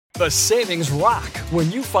The savings rock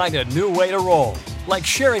when you find a new way to roll, like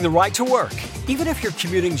sharing the ride to work. Even if you're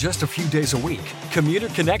commuting just a few days a week, Commuter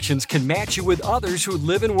Connections can match you with others who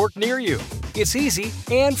live and work near you. It's easy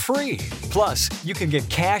and free. Plus, you can get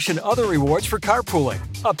cash and other rewards for carpooling,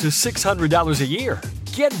 up to $600 a year.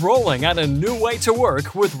 Get rolling on a new way to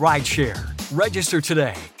work with rideshare. Register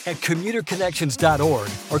today at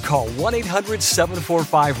commuterconnections.org or call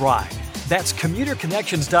 1-800-745-RIDE. That's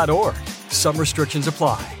commuterconnections.org. Some restrictions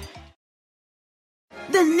apply.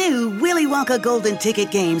 The new Willy Wonka Golden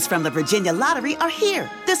Ticket games from the Virginia Lottery are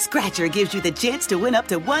here. The Scratcher gives you the chance to win up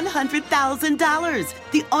to $100,000.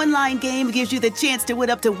 The online game gives you the chance to win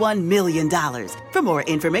up to $1 million. For more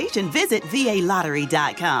information, visit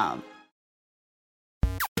VALottery.com.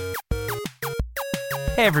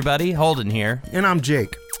 Hey everybody, Holden here. And I'm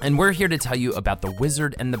Jake. And we're here to tell you about the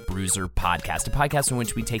Wizard and the Bruiser podcast, a podcast in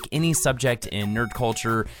which we take any subject in nerd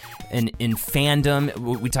culture and in fandom.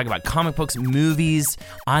 We talk about comic books, movies,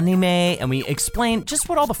 anime, and we explain just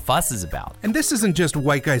what all the fuss is about. And this isn't just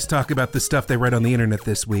white guys talk about the stuff they read on the internet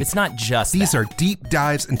this week. It's not just These that. are deep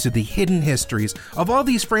dives into the hidden histories of all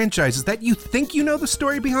these franchises that you think you know the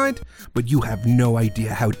story behind, but you have no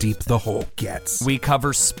idea how deep the hole gets. We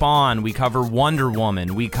cover Spawn, we cover Wonder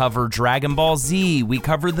Woman, we cover Dragon Ball Z, we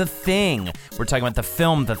cover The Thing. We're talking about the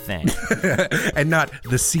film The Thing. And not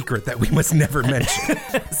The Secret that we must never mention.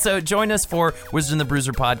 So join us for Wizard and the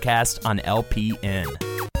Bruiser podcast on LPN.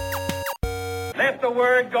 Let the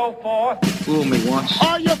word go forth. Fool me once.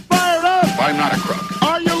 Are you fired up? I'm not a crook.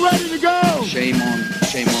 Are you ready to go? Shame on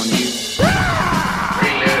you.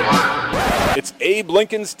 It's Abe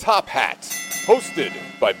Lincoln's Top Hat, hosted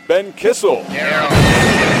by Ben Kissel.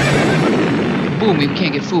 Fool me, we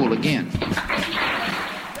can't get fooled again.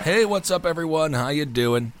 Hey, what's up, everyone? How you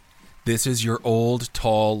doing? This is your old,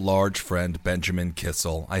 tall, large friend, Benjamin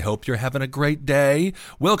Kissel. I hope you're having a great day.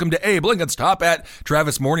 Welcome to Abe Lincoln's Top Hat.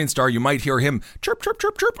 Travis Morningstar, you might hear him chirp, chirp,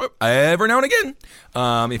 chirp, chirp every now and again.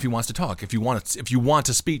 If he wants to talk, if you want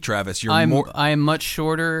to speak, Travis, I am much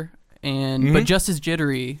shorter. But just as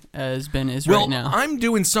jittery as Ben is right now. Well, I'm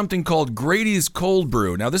doing something called Grady's Cold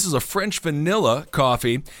Brew. Now, this is a French vanilla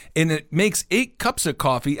coffee, and it makes 8 cups of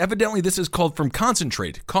coffee. Evidently, this is called from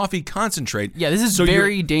concentrate, coffee concentrate. Yeah, this is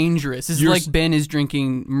very dangerous. This is like Ben is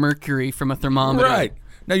drinking mercury from a thermometer. Right.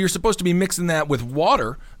 Now, you're supposed to be mixing that with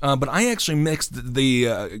water, but I actually mixed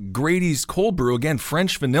the Grady's Cold Brew, again,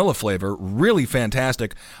 French vanilla flavor, really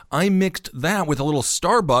fantastic. I mixed that with a little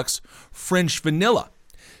Starbucks French vanilla.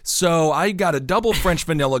 So I got a double French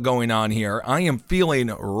vanilla going on here. I am feeling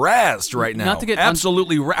razzed right now.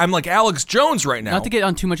 I'm like Alex Jones right now. Not to get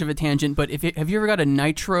on too much of a tangent, but have you ever got a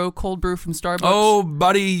nitro cold brew from Starbucks? Oh,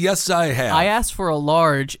 buddy, yes I have. I asked for a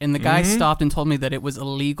large, and the guy stopped and told me that it was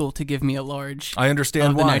illegal to give me a large. I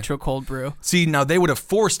understand why. The nitro cold brew. See, now they would have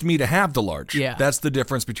forced me to have the large. Yeah. That's the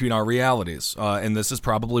difference between our realities. And this is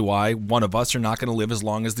probably why one of us are not going to live as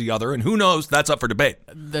long as the other. And who knows? That's up for debate.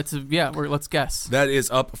 Let's guess. That is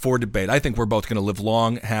up for debate. I think we're both going to live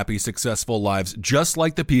long, happy, successful lives, just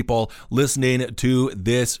like the people listening to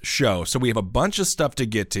this show. So we have a bunch of stuff to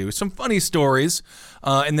get to, some funny stories,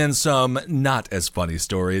 and then some not as funny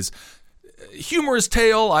stories. Humorous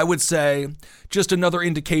tale, I would say. Just another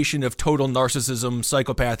indication of total narcissism,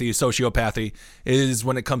 psychopathy, sociopathy is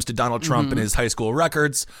when it comes to Donald Trump and his high school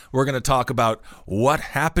records. We're going to talk about what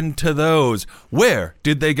happened to those. Where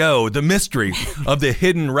did they go? The mystery of the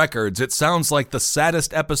hidden records. It sounds like the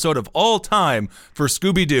saddest episode of all time for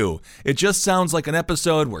Scooby-Doo. It just sounds like an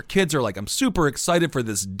episode where kids are like, I'm super excited for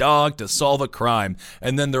this dog to solve a crime.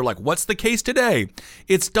 And then they're like, what's the case today?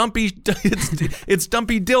 It's Dumpy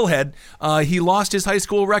Dillhead. He lost his high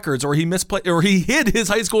school records, or he misplayed, or he hid his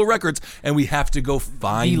high school records, and we have to go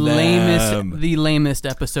find them. The lamest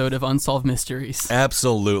episode of Unsolved Mysteries.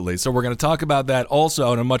 Absolutely. So we're going to talk about that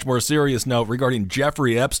also on a much more serious note regarding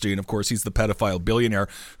Jeffrey Epstein. Of course, he's the pedophile billionaire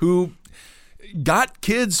who got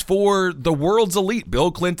kids for the world's elite.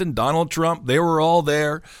 Bill Clinton, Donald Trump, they were all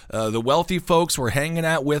there. The wealthy folks were hanging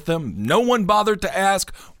out with them. No one bothered to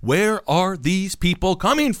ask, where are these people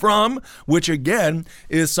coming from? Which, again,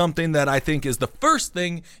 is something that I think is the first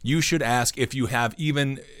thing you should ask if you have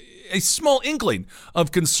even a small inkling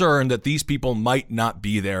of concern that these people might not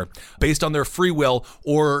be there based on their free will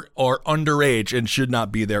or underage and should not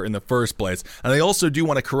be there in the first place. And I also do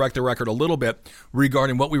want to correct the record a little bit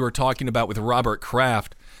regarding what we were talking about with Robert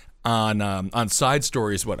Kraft on Side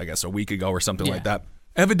Stories, a week ago or something like that.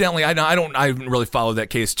 Evidently, I haven't really followed that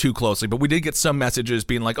case too closely, but we did get some messages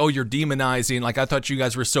being like, oh, you're demonizing. Like, I thought you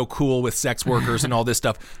guys were so cool with sex workers and all this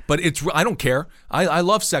stuff. But I don't care. I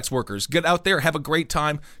love sex workers. Get out there, have a great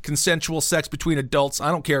time, consensual sex between adults.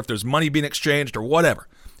 I don't care if there's money being exchanged or whatever.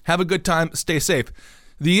 have a good time, stay safe.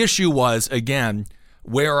 The issue was, again,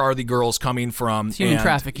 where are the girls coming from? It's human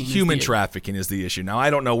trafficking. Human trafficking is the issue. Now, I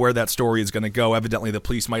don't know where that story is going to go. Evidently, the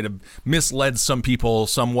police might have misled some people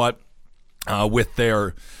somewhat with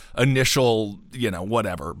their initial,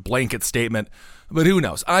 whatever, blanket statement. But who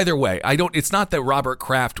knows? Either way, it's not that Robert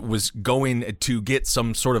Kraft was going to get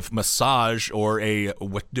some sort of massage or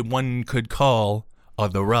what one could call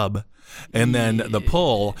the rub and then the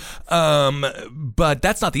pull. But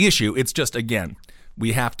that's not the issue. It's just, again,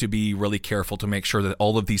 we have to be really careful to make sure that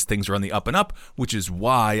all of these things are on the up and up, which is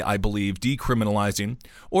why I believe decriminalizing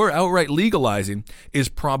or outright legalizing is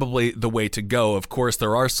probably the way to go. Of course,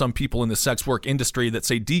 there are some people in the sex work industry that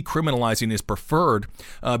say decriminalizing is preferred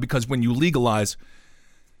because when you legalize,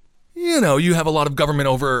 you have a lot of government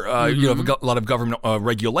you have a lot of government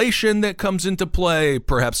regulation that comes into play,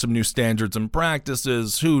 perhaps some new standards and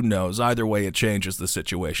practices. Who knows? Either way, it changes the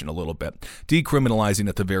situation a little bit. Decriminalizing,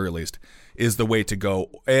 at the very least, is the way to go.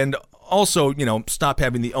 And also, stop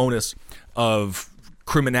having the onus of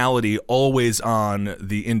criminality always on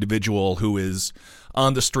the individual who is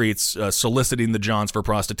on the streets soliciting the Johns for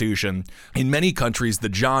prostitution. In many countries, the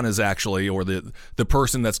John is actually, or the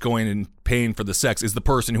person that's going and paying for the sex is the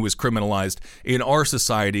person who is criminalized. In our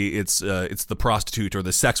society, it's the prostitute or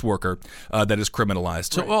the sex worker that is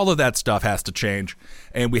criminalized. So all of that stuff has to change,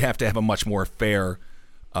 and we have to have a much more fair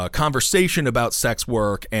conversation about sex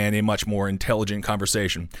work and a much more intelligent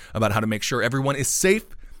conversation about how to make sure everyone is safe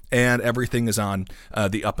and everything is on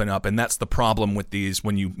the up and up. And that's the problem with these.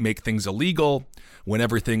 When you make things illegal, when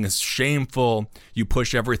everything is shameful, you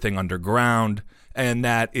push everything underground, and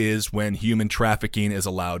that is when human trafficking is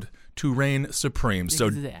allowed to reign supreme.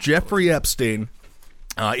 Exactly. So Jeffrey Epstein,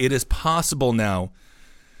 it is possible now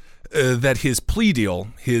that his plea deal,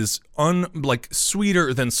 his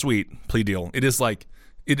sweeter than sweet plea deal, it is like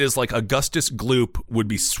Augustus Gloop would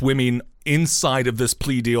be swimming inside of this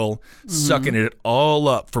plea deal, sucking it all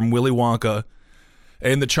up from Willy Wonka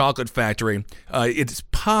and the Chocolate Factory. It's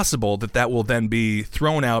possible that will then be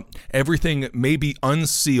thrown out. Everything may be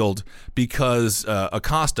unsealed because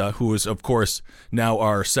Acosta, who is, of course, now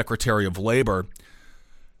our Secretary of Labor,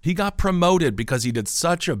 he got promoted because he did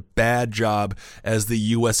such a bad job as the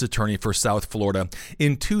U.S. Attorney for South Florida.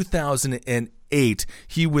 In 2008,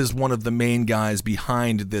 he was one of the main guys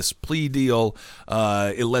behind this plea deal.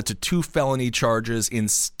 It led to 2 felony charges in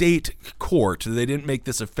state court. They didn't make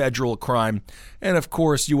this a federal crime. And of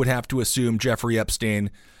course, you would have to assume Jeffrey Epstein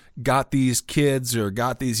got these kids or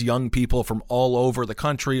got these young people from all over the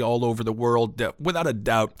country, all over the world, that without a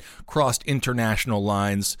doubt crossed international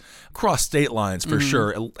lines, crossed state lines for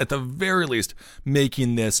sure, at the very least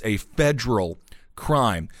making this a federal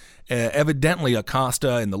crime. Evidently,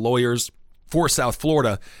 Acosta and the lawyers for South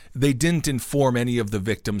Florida, they didn't inform any of the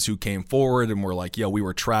victims who came forward and were like, we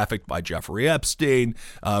were trafficked by Jeffrey Epstein.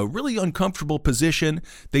 Really uncomfortable position.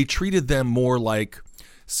 They treated them more like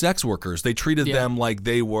sex workers. They treated them like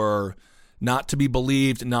they were not to be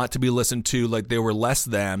believed, not to be listened to, like they were less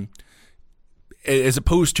than, as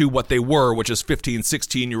opposed to what they were, which is 15,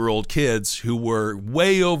 16-year-old kids who were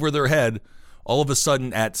way over their head all of a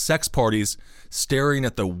sudden at sex parties staring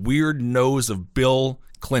at the weird nose of Bill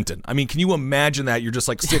Clinton. I mean, can you imagine that? You're just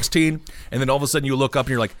like 16, and then all of a sudden you look up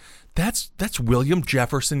and you're like, that's William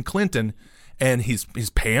Jefferson Clinton, and his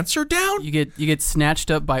pants are down? You get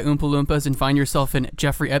snatched up by Oompa Loompas and find yourself in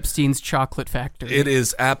Jeffrey Epstein's chocolate factory. It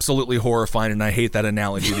is absolutely horrifying, and I hate that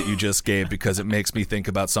analogy that you just gave because it makes me think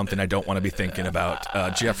about something I don't want to be thinking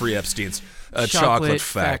about. Jeffrey Epstein's chocolate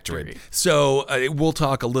factory. So we'll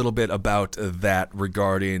talk a little bit about that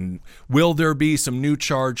regarding, will there be some new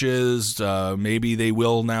charges? Maybe they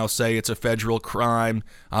will now say it's a federal crime.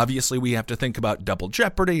 Obviously, we have to think about double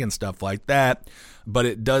jeopardy and stuff like that. But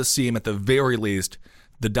it does seem, at the very least,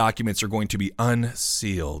 the documents are going to be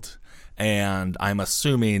unsealed. And I'm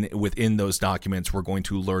assuming within those documents, we're going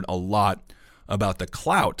to learn a lot about the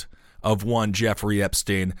clout of one Jeffrey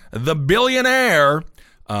Epstein, the billionaire,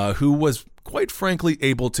 who was, quite frankly,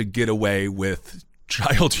 able to get away with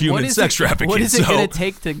child human sex trafficking. What is it going to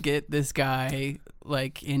take to get this guy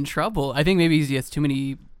in trouble? I think maybe he has too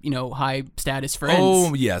many, high status friends.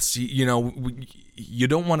 Oh, yes. You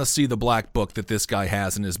don't want to see the black book that this guy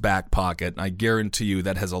has in his back pocket. I guarantee you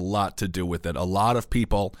that has a lot to do with it. A lot of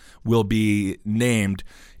people will be named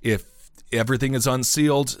if everything is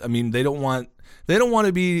unsealed. I mean, they don't want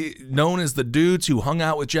to be known as the dudes who hung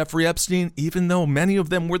out with Jeffrey Epstein, even though many of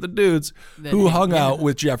them were the dudes who hung out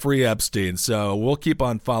with Jeffrey Epstein. So we'll keep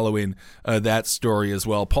on following that story as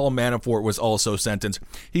well. Paul Manafort was also sentenced.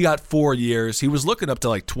 He got 4 years. He was looking up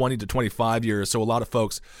to 20 to 25 years, so a lot of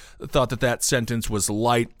folks thought that sentence was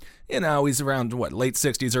light. He's around, late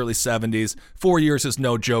 60s, early 70s. 4 years is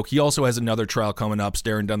no joke. He also has another trial coming up,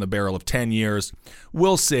 staring down the barrel of 10 years.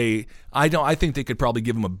 We'll see. I think they could probably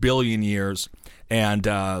give him 1 billion years, and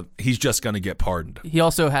he's just going to get pardoned. He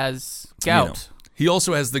also has gout. He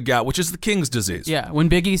also has the gout, which is the king's disease. Yeah, when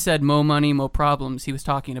Biggie said "mo money, mo problems," he was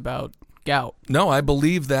talking about gout. No, I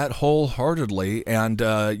believe that wholeheartedly. And,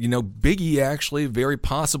 Biggie actually very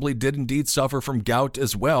possibly did indeed suffer from gout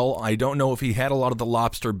as well. I don't know if he had a lot of the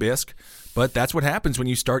lobster bisque, but that's what happens when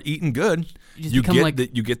you start eating good. You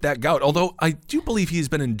get that gout. Although I do believe he's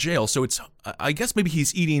been in jail, so I guess maybe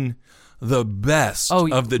he's eating the best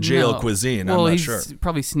of the jail cuisine. Well, I'm not he's sure.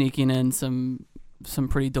 Probably sneaking in some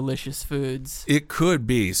pretty delicious foods. It could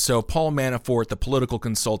be. So Paul Manafort, the political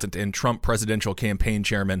consultant and Trump presidential campaign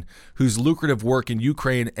chairman, whose lucrative work in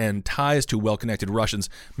Ukraine and ties to well-connected Russians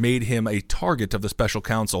made him a target of the special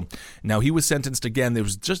counsel. Now, he was sentenced again, it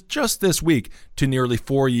was just this week, to nearly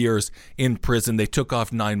 4 years in prison. They took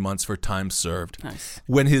off 9 months for time served. Nice.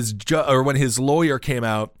 When his lawyer came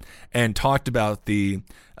out and talked about the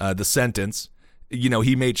sentence,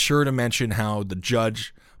 he made sure to mention how the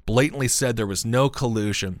judge blatantly said there was no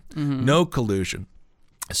collusion.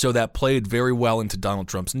 So that played very well into Donald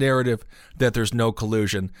Trump's narrative that there's no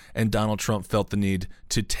collusion, and Donald Trump felt the need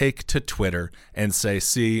to take to Twitter and say,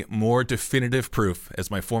 see, more definitive proof, as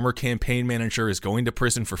my former campaign manager is going to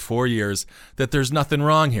prison for 4 years, that there's nothing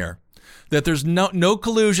wrong here, that there's no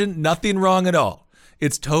collusion, nothing wrong at all.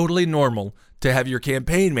 It's totally normal to have your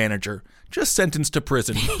campaign manager just sentenced to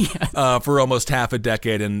prison for almost half a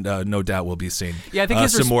decade, and no doubt will be seeing I think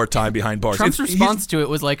some more time behind bars. Trump's response to it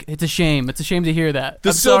was like, it's a shame. It's a shame to hear that.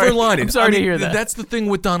 The silver lining. I'm sorry to hear that. That's the thing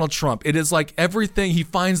with Donald Trump. It is like everything, he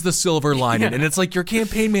finds the silver lining. And it's like your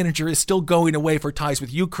campaign manager is still going away for ties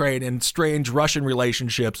with Ukraine and strange Russian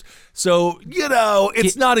relationships. So,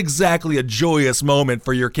 it's not exactly a joyous moment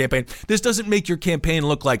for your campaign. This doesn't make your campaign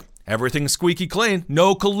look like everything's squeaky clean.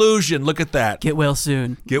 No collusion. Look at that. Get well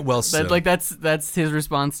soon. That's his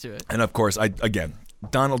response to it. And of course,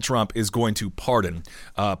 Donald Trump is going to pardon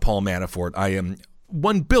Paul Manafort. I am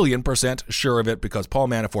 1 billion% sure of it, because Paul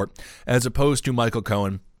Manafort, as opposed to Michael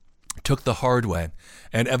Cohen, took the hard way.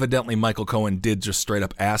 And evidently Michael Cohen did just straight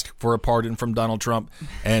up ask for a pardon from Donald Trump,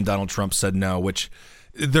 and Donald Trump said no, which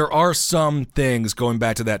there are some things going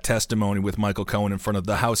back to that testimony with Michael Cohen in front of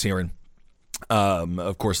the House hearing.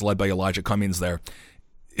 Of course, led by Elijah Cummings there.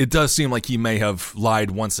 It does seem like he may have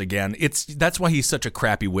lied once again. That's why he's such a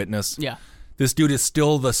crappy witness. Yeah. This dude is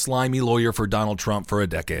still the slimy lawyer for Donald Trump for a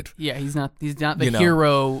decade. Yeah, he's not the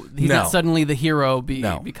hero. He's not suddenly the hero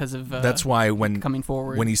because of that's why coming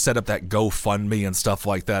forward. When he set up that GoFundMe and stuff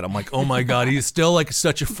like that, I'm like, oh my God, he's still like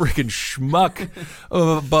such a freaking schmuck.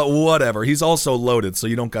 But whatever. He's also loaded, so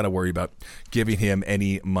you don't got to worry about giving him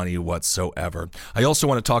any money whatsoever. I also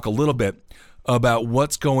want to talk a little bit about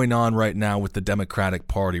what's going on right now with the Democratic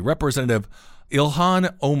Party. Representative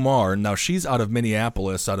Ilhan Omar, now she's out of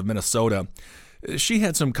Minneapolis, out of Minnesota. She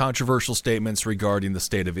had some controversial statements regarding the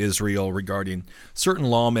state of Israel, regarding certain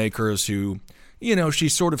lawmakers who, she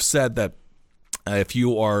sort of said that if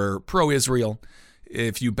you are pro-Israel,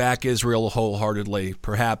 if you back Israel wholeheartedly,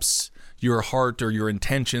 perhaps your heart or your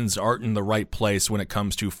intentions aren't in the right place when it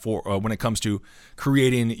comes to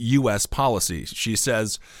creating U.S. policy. She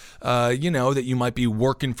says, that you might be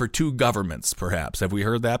working for two governments, perhaps. Have we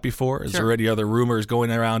heard that before? Is there any other rumors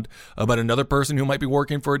going around about another person who might be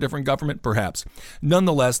working for a different government? Perhaps.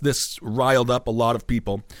 Nonetheless, this riled up a lot of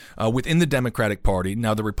people within the Democratic Party.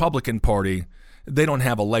 Now, the Republican Party, they don't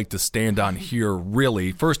have a leg to stand on here,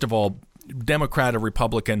 really. First of all, Democrat or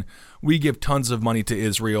Republican, we give tons of money to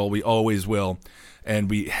Israel. We always will, and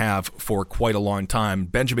we have for quite a long time.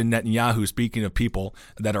 Benjamin Netanyahu, speaking of people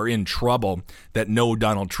that are in trouble, that know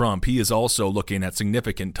Donald Trump, he is also looking at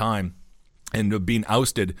significant time and being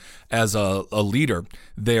ousted as a leader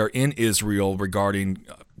there in Israel regarding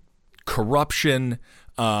corruption,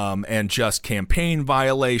 and just campaign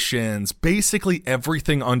violations, basically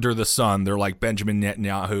everything under the sun. They're like, Benjamin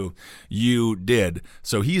Netanyahu, you did.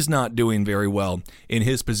 So he's not doing very well in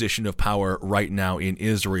his position of power right now in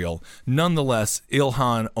Israel. Nonetheless,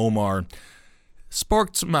 Ilhan Omar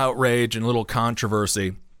sparked some outrage and a little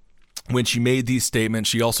controversy when she made these statements.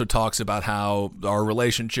 She also talks about how our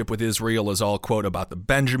relationship with Israel is all, quote, about the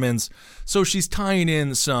Benjamins. So she's tying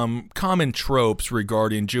in some common tropes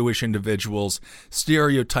regarding Jewish individuals,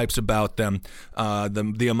 stereotypes about them,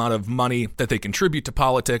 the amount of money that they contribute to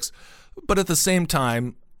politics. But at the same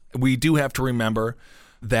time, we do have to remember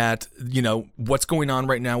that, what's going on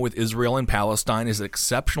right now with Israel and Palestine is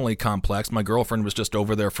exceptionally complex. My girlfriend was just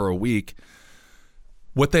over there for a week.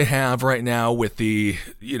 what they have right now with the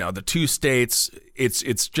two states,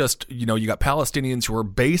 it's just, you got Palestinians who are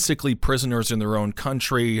basically prisoners in their own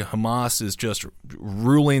country. Hamas is just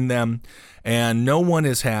ruling them, and no one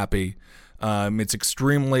is happy. It's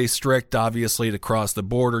extremely strict, obviously, to cross the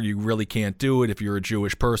border. You really can't do it if you're a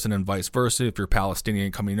Jewish person, and vice versa if you're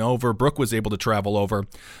Palestinian coming over. Brooke was able to travel over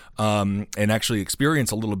and actually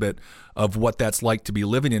experience a little bit of what that's like to be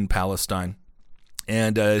living in Palestine.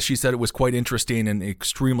 And she said it was quite interesting and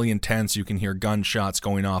extremely intense. You can hear gunshots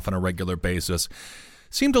going off on a regular basis.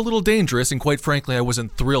 Seemed a little dangerous, and quite frankly, I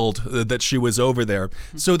wasn't thrilled that she was over there.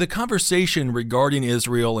 So the conversation regarding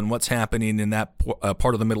Israel and what's happening in that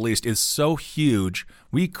part of the Middle East is so huge,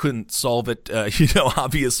 we couldn't solve it.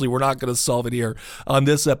 Obviously, we're not going to solve it here on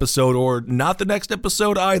this episode, or not the next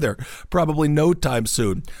episode either. Probably no time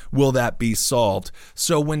soon will that be solved.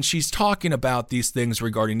 So when she's talking about these things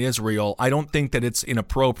regarding Israel, I don't think that it's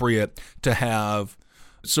inappropriate to have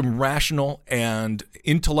some rational and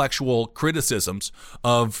intellectual criticisms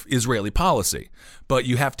of Israeli policy. But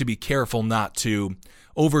you have to be careful not to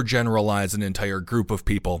overgeneralize an entire group of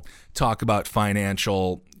people, talk about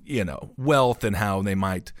financial, wealth and how they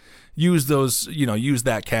might use those, use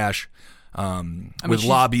that cash with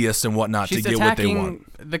lobbyists and whatnot to get what they want.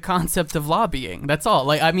 The concept of lobbying. That's all.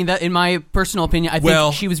 That, in my personal opinion, I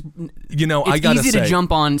think she was. It's easy to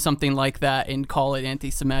jump on something like that and call it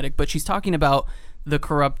anti-Semitic, but she's talking about the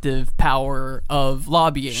corruptive power of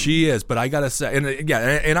lobbying. She is, but I gotta say, and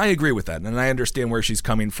I agree with that, and I understand where she's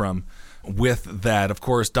coming from with that. Of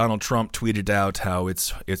course, Donald Trump tweeted out how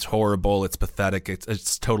it's horrible, it's pathetic,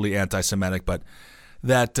 it's totally anti-Semitic, but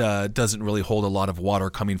that doesn't really hold a lot of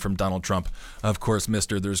water coming from Donald Trump. Of course,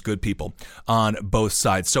 there's good people on both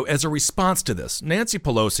sides. So as a response to this, Nancy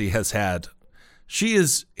Pelosi has had,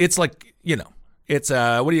 it's like, it's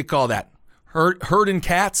what do you call that? Herding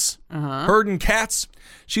cats. Herding cats.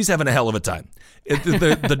 She's having a hell of a time.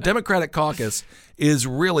 The Democratic caucus is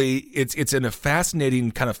really, it's in a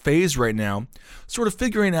fascinating kind of phase right now, sort of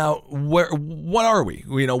figuring out what are we?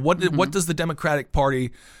 What does the Democratic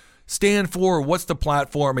Party stand for? What's the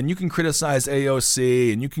platform? And you can criticize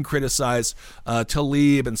AOC, and you can criticize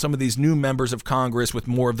Tlaib and some of these new members of Congress with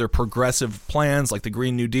more of their progressive plans, like the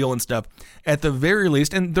Green New Deal and stuff. At the very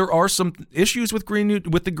least, and there are some issues with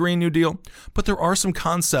the Green New Deal, but there are some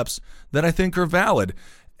concepts that I think are valid.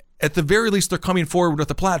 At the very least, they're coming forward with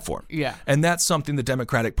a platform. Yeah. And that's something the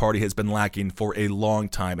Democratic Party has been lacking for a long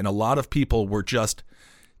time. And a lot of people were just,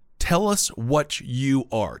 tell us what you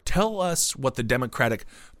are. Tell us what the Democratic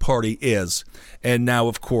Party is. And now,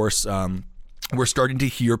 of course, we're starting to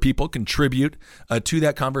hear people contribute to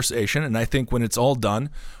that conversation. And I think when it's all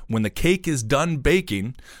done, when the cake is done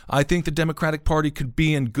baking, I think the Democratic Party could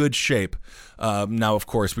be in good shape. Now, of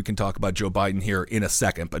course, we can talk about Joe Biden here in a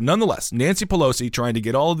second. But nonetheless, Nancy Pelosi trying to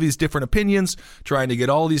get all of these different opinions, trying to get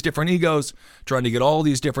all these different egos, trying to get all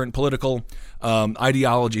these different political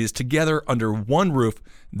ideologies together under one roof.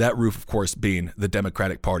 That roof, of course, being the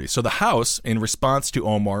Democratic Party. So the House, in response to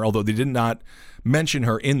Omar, although they did not mention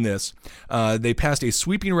her in this, they passed a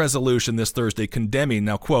sweeping resolution this Thursday condemning,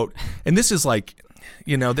 now quote, and this is like,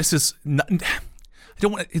 this is not,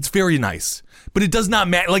 it's very nice, but it does not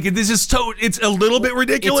matter. Like, this is it's a little bit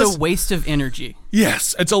ridiculous. It's a waste of energy.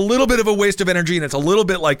 Yes, it's a little bit of a waste of energy, and it's a little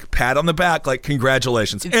bit like pat on the back, like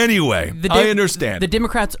congratulations. Anyway, I understand. The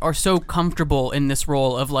Democrats are so comfortable in this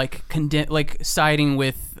role of siding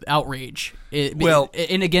with outrage,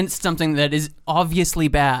 and against something that is obviously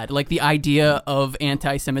bad, like the idea of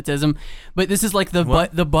anti-Semitism. But this is like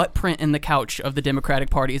the butt print in the couch of the Democratic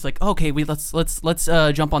Party. It's like, okay, let's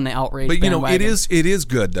jump on the outrage. But bandwagon. it is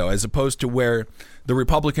good though, as opposed to where the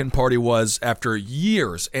Republican Party was after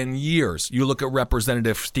years and years. You look at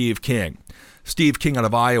Representative Steve King out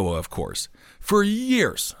of Iowa, of course. For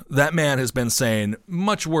years, that man has been saying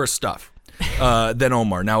much worse stuff than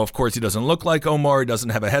Omar. Now, of course, he doesn't look like Omar. He doesn't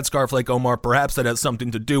have a headscarf like Omar. Perhaps that has something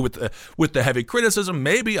to do with the heavy criticism.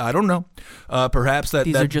 Maybe, I don't know. Perhaps that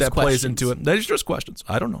plays into it. These are just questions.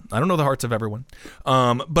 I don't know. I don't know the hearts of everyone.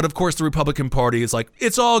 But of course, the Republican Party is like,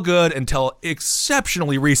 it's all good until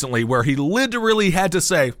exceptionally recently, where he literally had to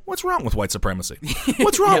say, what's wrong with white supremacy?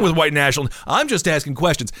 What's wrong with white nationalism? I'm just asking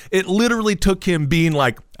questions. It literally took him being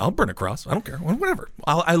like, I'll burn a cross. I don't care. Whatever.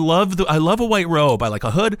 I love a white robe. I like a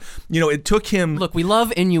hood. It took him. Look, we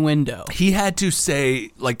love innuendo. He had to say,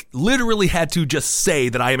 literally had to just say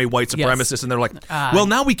that I am a white supremacist. Yes. And they're like, well,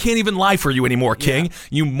 now we can't even lie for you anymore, King.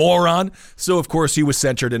 You moron. So, of course, he was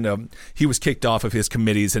censured and he was kicked off of his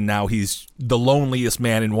committees. And now he's the loneliest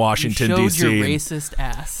man in Washington, D.C. Your racist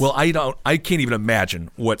ass. Well, I can't even imagine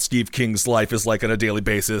what Steve King's life is like on a daily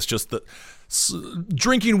basis. Just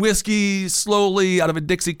drinking whiskey slowly out of a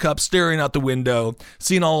Dixie cup, staring out the window,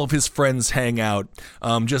 seeing all of his friends hang out,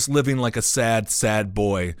 just living like a sad, sad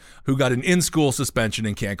boy who got an in-school suspension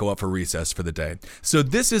and can't go up for recess for the day. So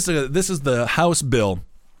this is the House bill.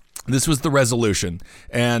 This was the resolution,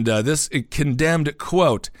 and it condemned,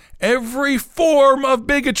 quote, every form of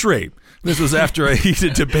bigotry. This was after a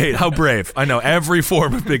heated debate. How brave. I know, every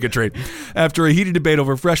form of bigotry. After a heated debate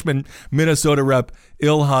over freshman Minnesota Rep.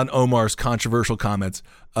 Ilhan Omar's controversial comments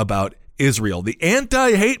about Israel. The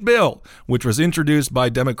anti-hate bill, which was introduced by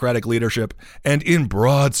Democratic leadership and in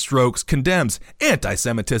broad strokes condemns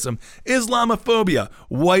anti-Semitism, Islamophobia,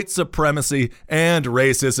 white supremacy, and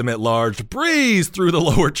racism at large, breezed through the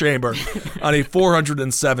lower chamber on a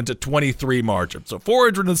 407-23 margin. So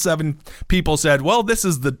 407 people said, well, this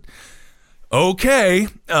is the... Okay,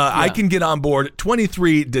 I can get on board.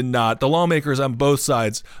 23 did not. The lawmakers on both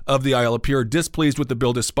sides of the aisle appear displeased with the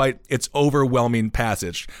bill despite its overwhelming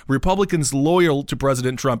passage. Republicans loyal to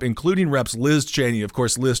President Trump, including Reps Liz Cheney, of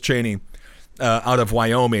course, Liz Cheney out of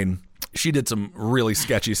Wyoming. She did some really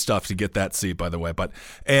sketchy stuff to get that seat, by the way.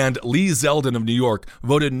 And Lee Zeldin of New York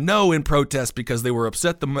voted no in protest because they were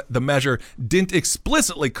upset the measure didn't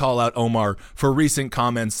explicitly call out Omar for recent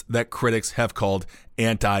comments that critics have called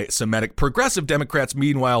anti-Semitic. Progressive Democrats,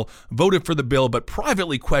 meanwhile, voted for the bill but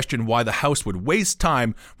privately questioned why the House would waste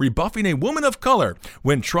time rebuffing a woman of color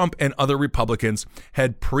when Trump and other Republicans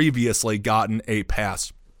had previously gotten a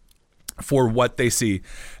pass for what they see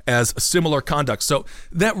as similar conduct. So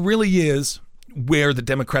that really is where the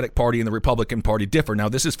Democratic Party and the Republican Party differ. Now,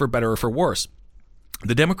 this is for better or for worse.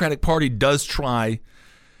 The Democratic Party does try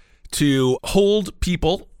to hold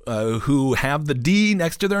people who have the D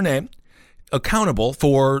next to their name accountable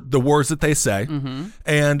for the words that they say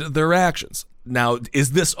and their actions. Now,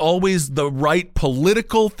 is this always the right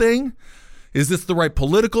political thing? Is this the right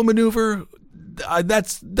political maneuver?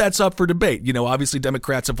 That's up for debate. You know, obviously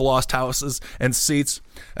Democrats have lost houses and seats,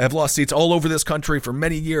 have lost seats all over this country for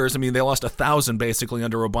many years. I mean, they lost 1,000 basically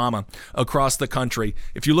under Obama across the country.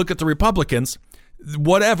 If you look at the Republicans,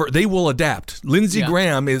 whatever, they will adapt. Lindsey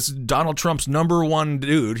Graham is Donald Trump's number one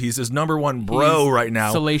dude. He's his number one bro right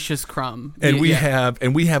now. Salacious crumb. And we have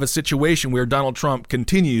a situation where Donald Trump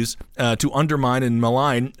continues to undermine and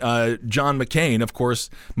malign John McCain, of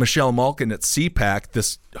course, Michelle Malkin at CPAC,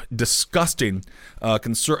 this disgusting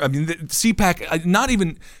CPAC, I'm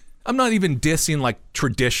not even dissing like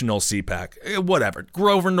traditional CPAC. Whatever.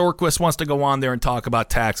 Grover Norquist wants to go on there and talk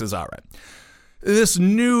about taxes. All right. This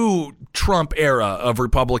new Trump era of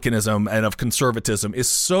republicanism and of conservatism is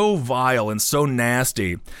so vile and so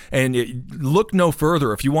nasty. And look no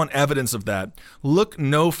further. If you want evidence of that, look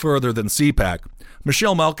no further than CPAC.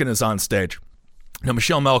 Michelle Malkin is on stage. Now,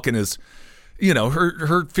 Michelle Malkin is, you know,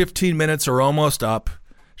 her 15 minutes are almost up.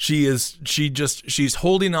 She's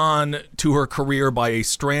holding on to her career by a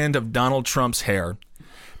strand of Donald Trump's hair.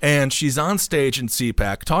 And she's on stage in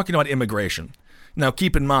CPAC talking about immigration. Now,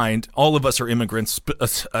 keep in mind, all of us are immigrants,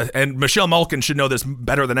 and Michelle Malkin should know this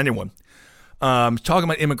better than anyone. Talking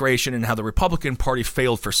about immigration and how the Republican Party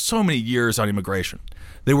failed for so many years on immigration.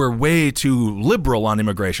 They were way too liberal on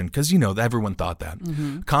immigration because, you know, everyone thought that.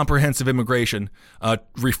 Comprehensive immigration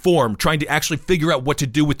reform, trying to actually figure out what to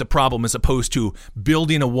do with the problem as opposed to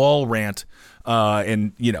building a wall rant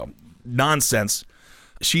and, you know, nonsense.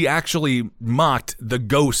 She actually mocked the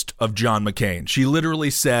ghost of John McCain. She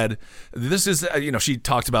literally said, this is, she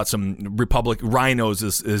talked about some rhinos,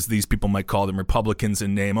 as these people might call them, Republicans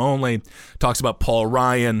in name only. Talks about Paul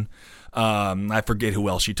Ryan. I forget who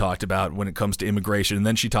else she talked about when it comes to immigration. And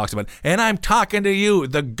then she talks about, and I'm talking to you,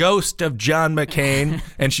 the ghost of John McCain.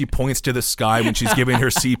 And she points to the sky when she's giving her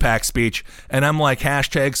CPAC speech. And I'm like,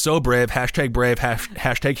 hashtag so brave,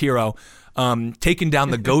 hashtag hero, taking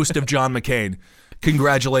down the ghost of John McCain.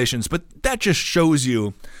 Congratulations. But that just shows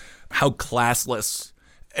you how classless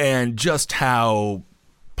and just how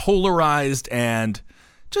polarized and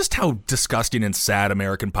just how disgusting and sad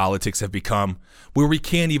American politics have become, where we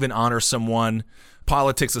can't even honor someone,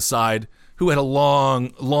 politics aside, who had a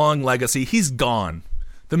long, long legacy. He's gone.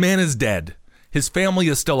 The man is dead. His family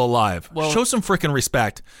is still alive. Well, show some freaking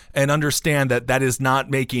respect and understand that that is not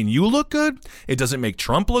making you look good. It doesn't make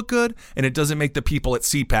Trump look good, and it doesn't make the people at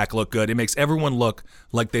CPAC look good. It makes everyone look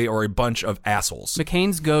like they are a bunch of assholes.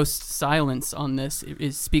 McCain's ghost silence on this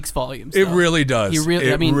speaks volumes. It really does.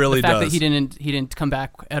 The fact that he didn't come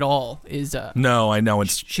back at all is no, I know.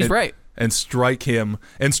 She's right. And strike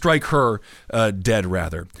her dead,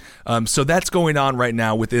 rather. So that's going on right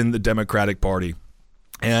now within the Democratic Party.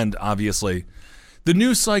 And obviously, the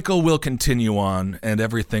news cycle will continue on and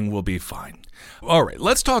everything will be fine. All right,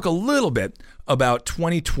 let's talk a little bit about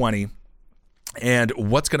 2020 and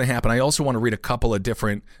what's going to happen. I also want to read a couple of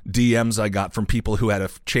different DMs I got from people who had a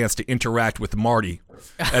chance to interact with Marty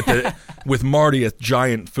at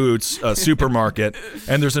Giant Foods supermarket.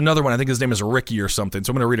 And there's another one, I think his name is Ricky or something.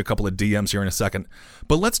 So I'm going to read a couple of DMs here in a second.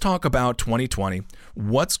 But let's talk about 2020.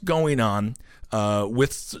 What's going on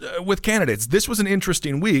with candidates? This was an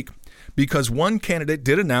interesting week because one candidate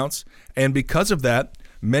did announce, and because of that,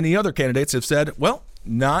 many other candidates have said, well,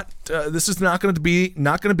 this is not going to be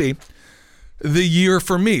the year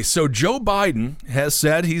for me. So Joe Biden has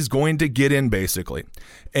said he's going to get in, basically.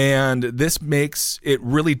 And this makes it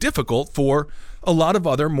really difficult for a lot of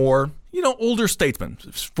other more, older statesmen.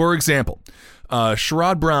 For example,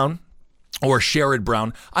 Sherrod Brown, or Sherrod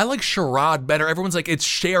Brown. I like Sherrod better. Everyone's like, it's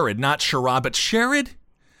Sherrod, not Sherrod, but Sherrod?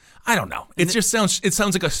 I don't know. It sounds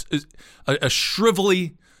like a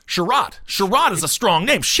shrivelly Sherrod. Sherrod is a strong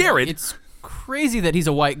name. Sherrod. It's crazy that he's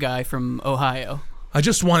a white guy from Ohio. I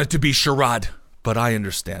just want it to be Sherrod, but I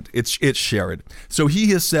understand. It's Sherrod. So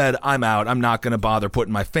he has said, I'm out. I'm not going to bother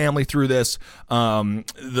putting my family through this.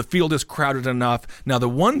 The field is crowded enough. Now, the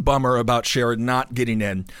one bummer about Sherrod not getting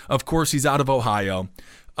in, of course, he's out of Ohio.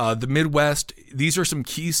 The Midwest, these are some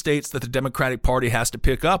key states that the Democratic Party has to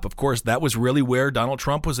pick up. Of course, that was really where Donald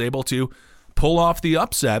Trump was able to pull off the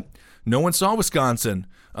upset. No one saw Wisconsin,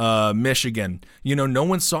 Michigan. No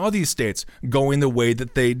one saw these states going the way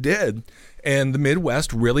that they did. And the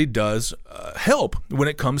Midwest really does help when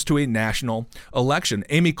it comes to a national election.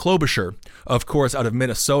 Amy Klobuchar, of course, out of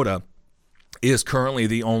Minnesota, is currently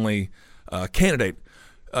the only candidate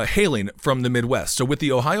hailing from the Midwest. So with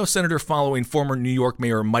the Ohio senator following former New York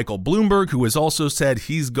Mayor Michael Bloomberg, who has also said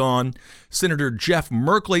he's gone, Senator Jeff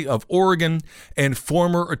Merkley of Oregon, and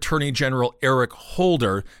former Attorney General Eric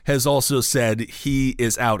Holder has also said he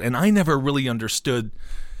is out. And I never really understood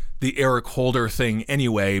the Eric Holder thing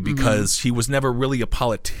anyway, because he was never really a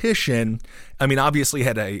politician. I mean, obviously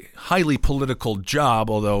had a highly political job,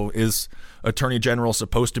 although is Attorney General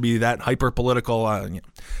supposed to be that hyper-political?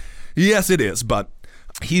 Yes, it is, but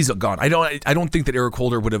he's gone. I don't think that Eric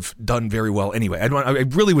Holder would have done very well anyway. I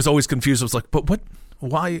really was always confused. I was like, but what?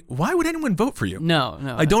 Why would anyone vote for you? No.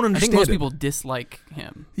 I don't understand. I think most people dislike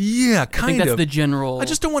him. Yeah, I think that's the general. I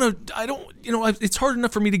just don't want to. It's hard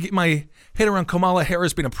enough for me to get my head around Kamala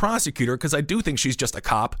Harris being a prosecutor, because I do think she's just a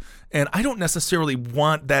cop, and I don't necessarily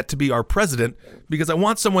want that to be our president, because I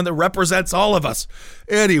want someone that represents all of us.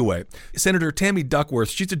 Anyway, Senator Tammy Duckworth,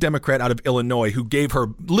 she's a Democrat out of Illinois who gave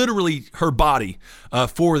literally her body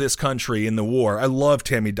for this country in the war. I love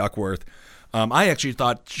Tammy Duckworth. I actually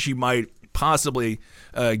thought she might possibly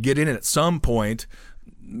get in at some point.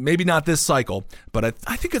 Maybe not this cycle, but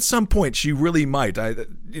I think at some point she really might.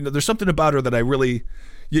 There's something about her that I really,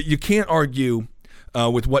 you can't argue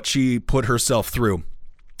with what she put herself through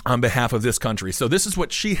on behalf of this country. So this is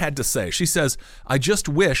what she had to say. She says, I just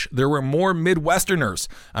wish there were more Midwesterners.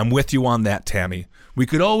 I'm with you on that, Tammy. We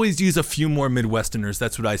could always use a few more Midwesterners.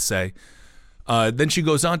 That's what I say. Then she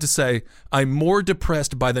goes on to say, I'm more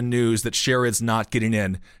depressed by the news that Sherrod's not getting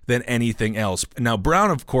in than anything else. Now, Brown,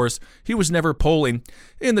 of course, he was never polling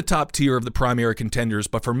in the top tier of the primary contenders,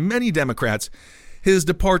 but for many Democrats, his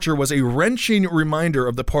departure was a wrenching reminder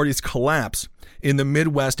of the party's collapse in the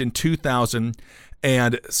Midwest in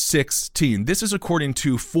 2016. This is according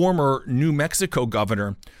to former New Mexico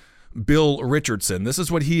Governor Bill Richardson. This is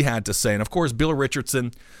what he had to say. And of course, Bill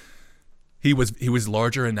Richardson, He was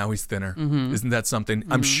larger and now he's thinner. Mm-hmm. Isn't that something?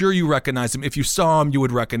 Mm-hmm. I'm sure you recognize him. If you saw him, you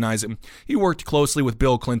would recognize him. He worked closely with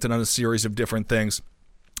Bill Clinton on a series of different things,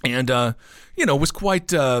 and was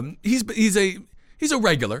quite. He's a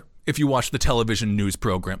regular. If you watch the television news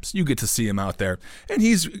programs, you get to see him out there, and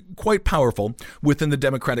he's quite powerful within the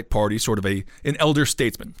Democratic Party, sort of an elder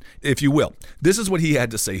statesman, if you will. This is what he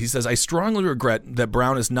had to say. He says, "I strongly regret that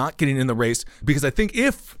Brown is not getting in the race because I think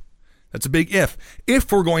that's a big if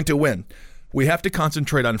we're going to win, we have to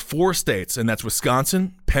concentrate on 4 states, and that's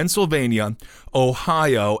Wisconsin, Pennsylvania,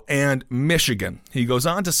 Ohio, and Michigan." He goes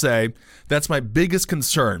on to say, that's my biggest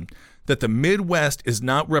concern, that the Midwest is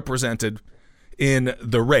not represented in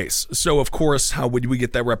the race. So, of course, how would we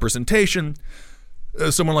get that representation?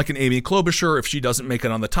 Someone like an Amy Klobuchar, if she doesn't make it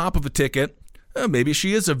on the top of a ticket, maybe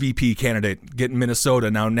she is a VP candidate, getting Minnesota.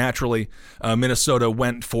 Now, naturally, Minnesota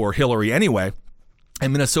went for Hillary anyway,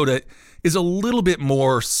 and Minnesota is a little bit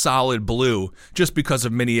more solid blue just because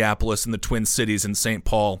of Minneapolis and the Twin Cities and St.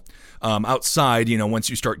 Paul. Outside, once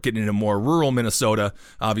you start getting into more rural Minnesota,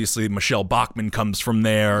 obviously Michelle Bachmann comes from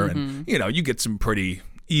there, and you get some pretty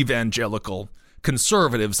evangelical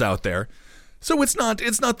conservatives out there. So it's not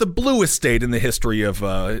the bluest state in the history of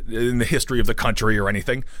the country or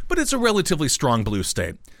anything, but it's a relatively strong blue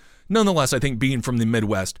state. Nonetheless, I think being from the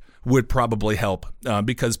Midwest would probably help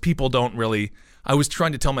because people don't really. I was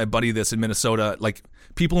trying to tell my buddy this in Minnesota, like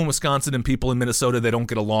people in Wisconsin and people in Minnesota, they don't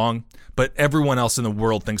get along, but everyone else in the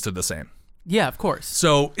world thinks they're the same. Yeah, of course.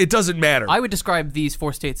 So it doesn't matter. I would describe these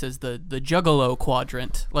 4 states as the Juggalo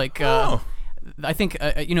quadrant. Like, I think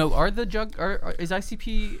is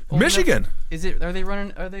ICP old Michigan?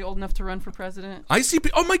 Enough? Are they old enough to run for president?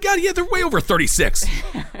 ICP? Oh my God! Yeah, they're way over 36.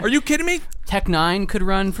 Are you kidding me? Tech 9 could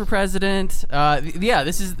run for president.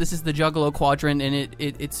 This is the Juggalo quadrant, and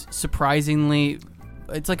it's surprisingly,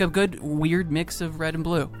 it's like a good weird mix of red and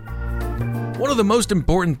blue. One of the most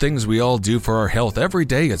important things we all do for our health every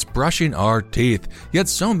day is brushing our teeth, yet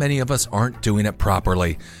so many of us aren't doing it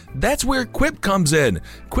properly. That's where Quip comes in.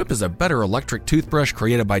 Quip is a better electric toothbrush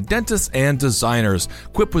created by dentists and designers.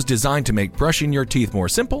 Quip was designed to make brushing your teeth more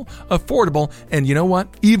simple, affordable, and you know what?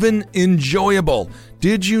 Even enjoyable.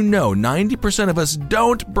 Did you know 90% of us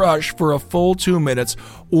don't brush for a full 2 minutes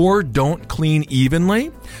or don't clean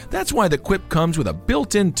evenly? That's why the Quip comes with a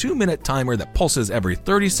built-in 2-minute timer that pulses every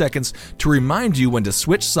 30 seconds to remind you when to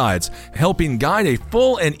switch sides, helping guide a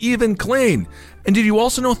full and even clean. And did you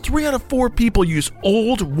also know 3 out of 4 people use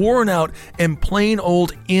old, worn out, and plain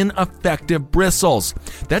old ineffective bristles?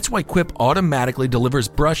 That's why Quip automatically delivers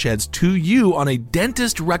brush heads to you on a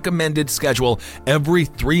dentist-recommended schedule every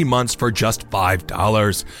 3 months for just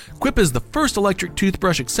 $5. Quip is the first electric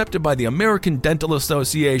toothbrush accepted by the American Dental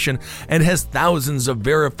Association and has thousands of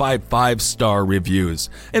verified 5-star reviews.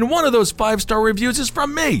 And one of those 5-star reviews is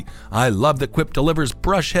from me. I love that Quip delivers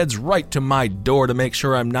brush heads right to my door to make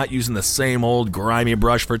sure I'm not using the same old grimy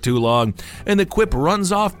brush for too long, and the Quip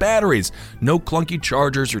runs off batteries. No clunky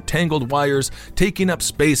chargers or tangled wires taking up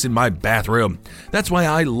space in my bathroom. That's why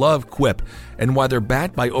I love Quip, and why they're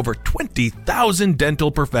backed by over 20,000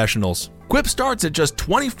 dental professionals. Quip starts at just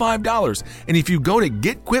 $25, and if you go to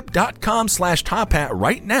getquip.com/tophat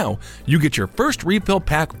right now, you get your first refill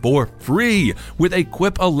pack for free with a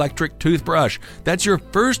Quip electric toothbrush. That's your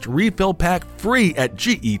first refill pack free at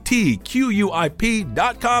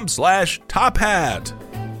getquip.com/tophat.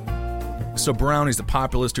 So Brownie's the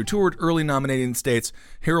populist who toured early nominating states,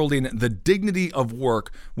 heralding the dignity of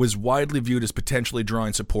work, was widely viewed as potentially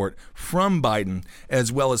drawing support from Biden,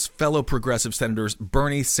 as well as fellow progressive senators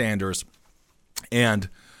Bernie Sanders and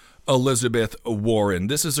Elizabeth Warren.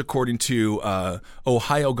 This is according to former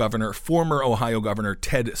Ohio Governor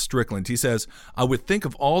Ted Strickland. He says, I would think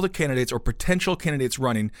of all the candidates or potential candidates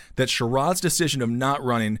running, that Sherrod's decision of not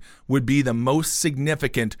running would be the most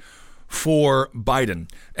significant for Biden.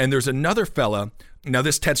 And there's another fella, now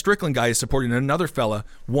this Ted Strickland guy is supporting another fella,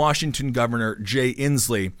 Washington Governor Jay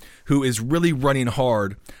Inslee, who is really running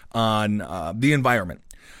hard on the environment.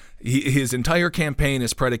 His entire campaign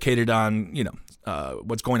is predicated on,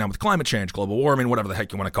 what's going on with climate change, global warming, whatever the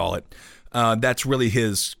heck you want to call it. That's really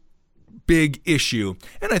his big issue.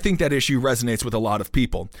 And I think that issue resonates with a lot of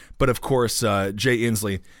people. But of course, Jay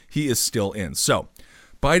Inslee, he is still in. So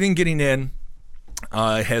Biden getting in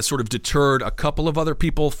has sort of deterred a couple of other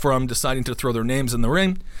people from deciding to throw their names in the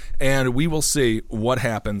ring. And we will see what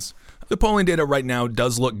happens. The polling data right now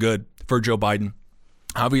does look good for Joe Biden.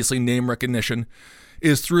 Obviously, name recognition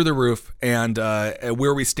is through the roof. And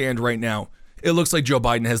where we stand right now, it looks like Joe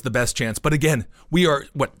Biden has the best chance. But again, we are,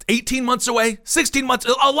 18 months away? 16 months?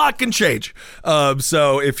 A lot can change.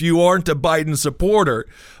 So if you aren't a Biden supporter,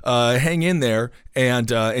 hang in there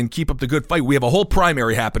and keep up the good fight. We have a whole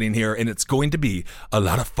primary happening here, and it's going to be a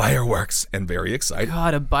lot of fireworks and very exciting.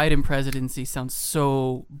 God, a Biden presidency sounds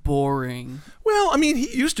so boring. Well, I mean,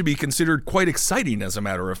 he used to be considered quite exciting, as a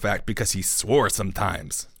matter of fact, because he swore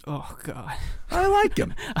sometimes. Oh, God. I like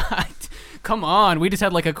him. Come on. We just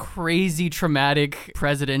had like a crazy traumatic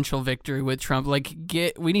presidential victory with Trump.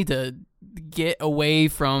 We need to get away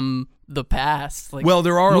from the past. Well,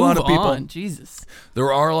 there are a lot of people. On. Jesus.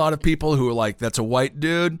 There are a lot of people who are like, that's a white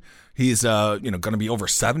dude. He's, going to be over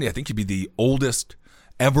 70. I think he'd be the oldest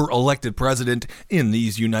ever elected president in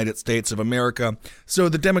these United States of America. So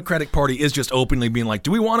the Democratic Party is just openly being like,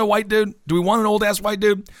 do we want a white dude? Do we want an old-ass white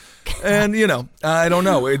dude? And, I don't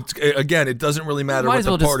know. It doesn't really matter what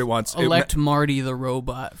the party wants. Elect Marty the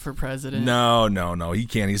robot for president. No. He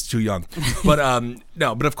can't. He's too young. But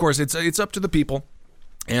but of course, it's up to the people,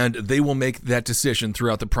 and they will make that decision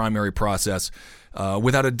throughout the primary process.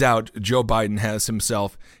 Without a doubt, Joe Biden has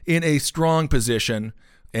himself in a strong position,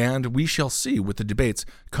 and we shall see with the debates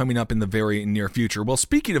coming up in the very near future. Well,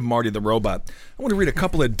 speaking of Marty the Robot, I want to read a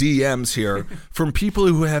couple of DMs here from people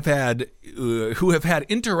who have had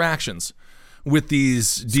interactions with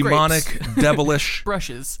these demonic, devilish,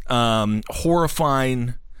 brushes,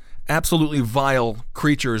 horrifying absolutely vile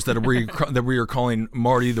creatures that we are calling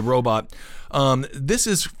Marty the robot. This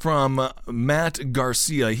is from Matt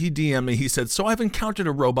Garcia. He DM'd me. He said, so I've encountered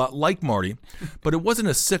a robot like Marty, but it wasn't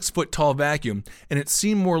a 6-foot-tall vacuum, and it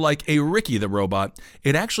seemed more like a Ricky the robot.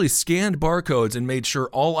 It actually scanned barcodes and made sure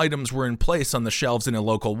all items were in place on the shelves in a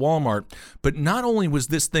local Walmart. But not only was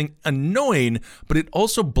this thing annoying, but it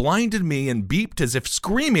also blinded me and beeped as if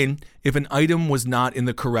screaming if an item was not in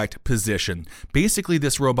the correct position. Basically,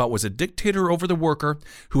 this robot was a dictator over the worker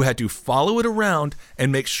who had to follow it around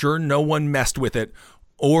and make sure no one messed with it,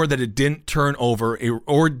 or that it didn't run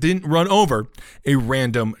over a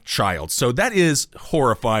random child. So that is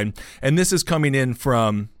horrifying. And this is coming in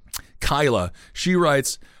from Kyla. She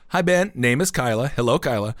writes, hi, Ben. Name is Kyla. Hello,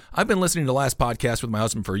 Kyla. I've been listening to the last podcast with my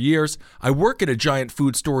husband for years. I work at a giant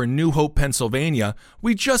food store in New Hope, Pennsylvania.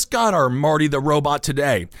 We just got our Marty the robot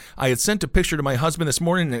today. I had sent a picture to my husband this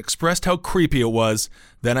morning and expressed how creepy it was.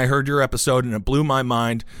 Then I heard your episode and it blew my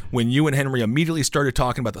mind when you and Henry immediately started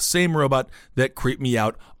talking about the same robot that creeped me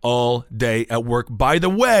out all day at work. By the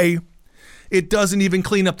way, it doesn't even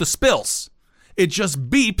clean up the spills. It just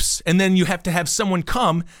beeps, and then you have to have someone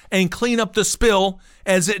come and clean up the spill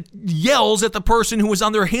as it yells at the person who was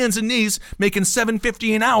on their hands and knees making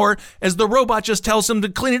 $7.50 an hour as the robot just tells them to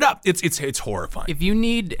clean it up. It's horrifying. If you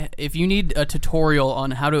need a tutorial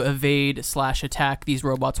on how to evade/attack these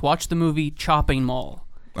robots, watch the movie Chopping Mall.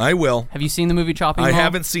 I will. Have you seen the movie Chopping Mall? I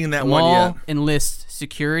haven't seen that one yet. Enlists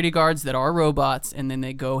security guards that are robots, and then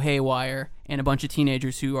they go haywire, and a bunch of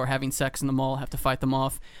teenagers who are having sex in the mall have to fight them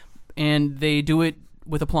off. And they do it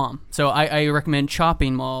with aplomb. So I recommend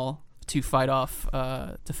Chopping Mall to fight off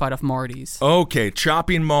Marty's. Okay,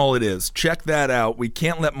 Chopping Mall it is. Check that out. We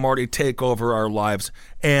can't let Marty take over our lives.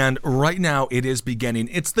 And right now it is beginning.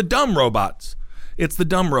 It's the dumb robots. It's the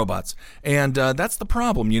dumb robots. And that's the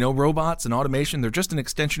problem. You know, robots and automation, they're just an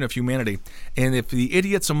extension of humanity. And if the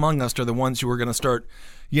idiots among us are the ones who are going to start,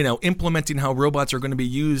 implementing how robots are going to be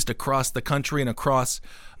used across the country and across,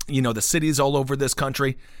 the cities all over this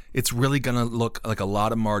country, it's really going to look like a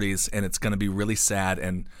lot of Martys, and it's going to be really sad.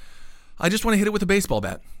 And I just want to hit it with a baseball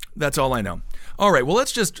bat. That's all I know. All right, well,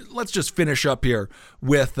 let's just finish up here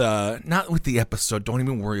with not with the episode. Don't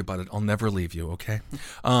even worry about it. I'll never leave you, okay?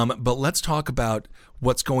 But let's talk about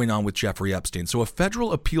what's going on with Jeffrey Epstein. So a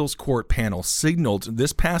federal appeals court panel signaled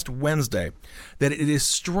this past Wednesday that it is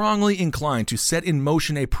strongly inclined to set in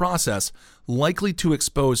motion a process likely to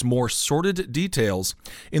expose more sordid details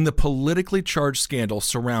in the politically charged scandal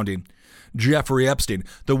surrounding Jeffrey Epstein,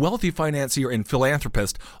 the wealthy financier and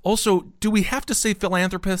philanthropist. Also, do we have to say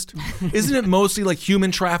philanthropist? Isn't it mostly like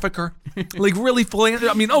human trafficker? Like really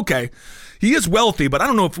philanthropist? I mean, okay, he is wealthy, but I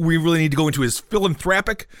don't know if we really need to go into his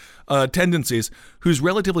philanthropic tendencies, whose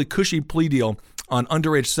relatively cushy plea deal on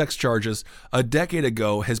underage sex charges a decade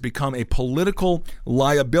ago has become a political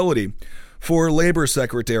liability for Labor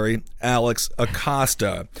Secretary Alex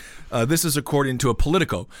Acosta. This is according to a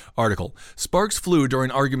Politico article. Sparks flew during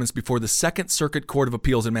arguments before the Second Circuit Court of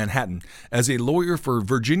Appeals in Manhattan as a lawyer for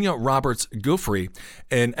Virginia Roberts Giuffre,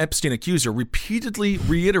 an Epstein accuser, repeatedly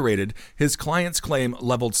reiterated his client's claim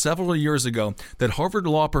leveled several years ago that Harvard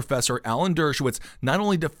law professor Alan Dershowitz not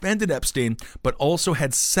only defended Epstein, but also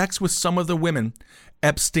had sex with some of the women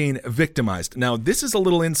Epstein victimized. Now, this is a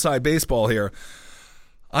little inside baseball here.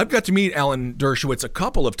 I've got to meet Alan Dershowitz a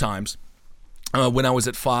couple of times when I was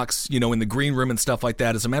at Fox, in the green room and stuff like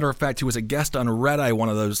that. As a matter of fact, he was a guest on Red Eye, one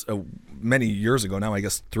of those many years ago now, I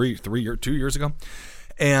guess 2 years ago.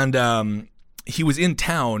 And he was in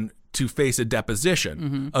town to face a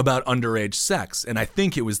deposition about underage sex. And I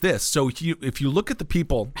think it was this. So if you look at the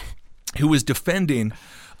people who was defending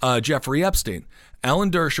Jeffrey Epstein,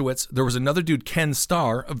 Alan Dershowitz, there was another dude, Ken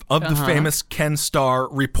Starr, of the famous Ken Starr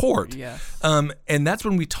report. Yes. And that's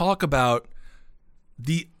when we talk about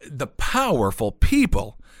the powerful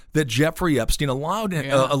people that Jeffrey Epstein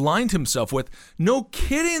aligned himself with. No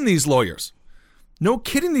kidding, these lawyers. No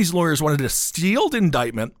kidding, these lawyers wanted a sealed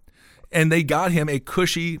indictment, and they got him a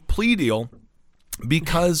cushy plea deal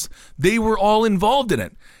because they were all involved in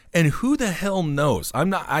it. And who the hell knows?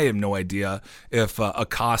 I have no idea if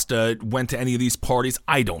Acosta went to any of these parties.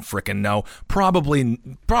 I don't frickin' know. Probably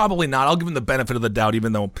not. I'll give him the benefit of the doubt,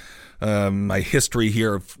 even though my history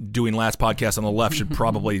here of doing Last Podcast on the Left should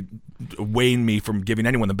probably wane me from giving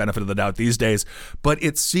anyone the benefit of the doubt these days. But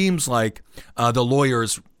it seems like the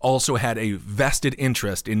lawyers also had a vested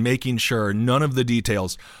interest in making sure none of the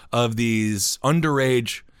details of these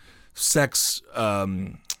underage sex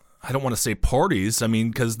I don't want to say parties. I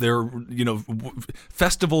mean, because they're,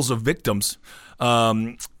 festivals of victims.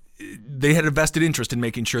 They had a vested interest in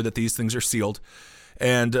making sure that these things are sealed.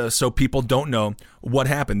 And so people don't know what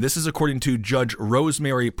happened. This is according to Judge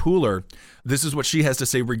Rosemary Pooler. This is what she has to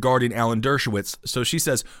say regarding Alan Dershowitz. So she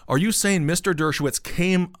says, "Are you saying Mr. Dershowitz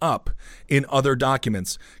came up in other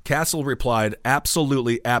documents?" Castle replied,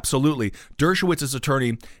 "Absolutely, absolutely." Dershowitz's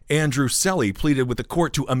attorney, Andrew Selly, pleaded with the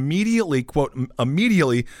court to immediately, quote,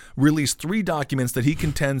 immediately release 3 documents that he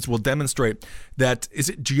contends will demonstrate that, is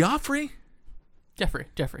it Geoffrey? Jeffrey.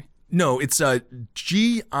 No, it's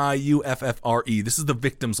Giuffre. This is the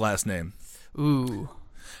victim's last name. Ooh.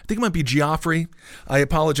 I think it might be Geoffrey. I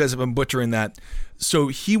apologize if I'm butchering that. So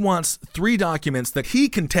he wants 3 documents that he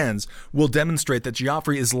contends will demonstrate that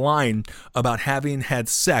Geoffrey is lying about having had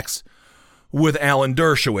sex with Alan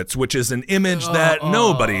Dershowitz, which is an image that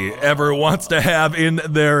nobody ever wants to have in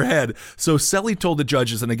their head. So Selly told the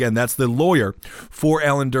judges, and again, that's the lawyer for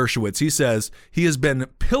Alan Dershowitz, he says he has been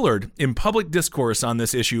pillared in public discourse on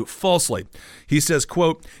this issue falsely. He says,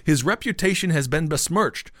 quote, "His reputation has been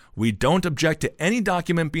besmirched. We don't object to any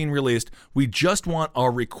document being released. We just want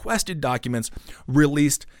our requested documents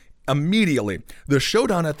released immediately." The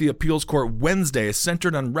showdown at the appeals court Wednesday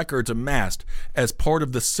centered on records amassed as part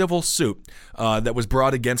of the civil suit that was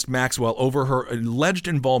brought against Maxwell over her alleged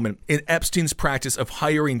involvement in Epstein's practice of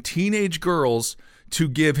hiring teenage girls to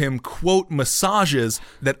give him, quote, massages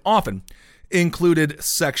that often included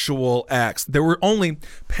sexual acts. There were only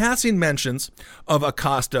passing mentions of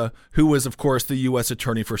Acosta, who was, of course, the U.S.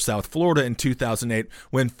 Attorney for South Florida in 2008,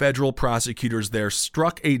 when federal prosecutors there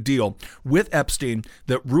struck a deal with Epstein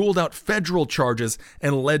that ruled out federal charges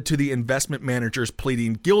and led to the investment managers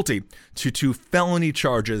pleading guilty to 2 felony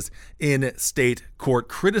charges in state court.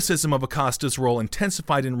 Criticism of Acosta's role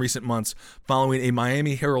intensified in recent months following a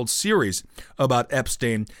Miami Herald series about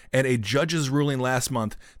Epstein and a judge's ruling last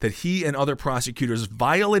month that he and other prosecutors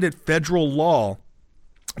violated federal law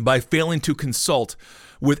by failing to consult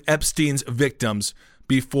with Epstein's victims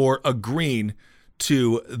before agreeing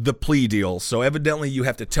to the plea deal. So evidently you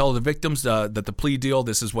have to tell the victims that the plea deal,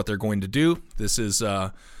 this is what they're going to do. This is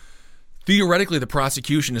theoretically the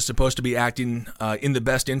prosecution is supposed to be acting in the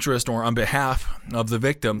best interest or on behalf of the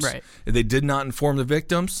victims. Right. They did not inform the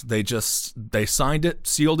victims. They signed it,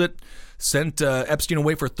 sealed it, sent Epstein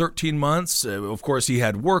away for 13 months. Of course, he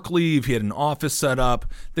had work leave. He had an office set up.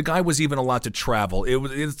 The guy was even allowed to travel. He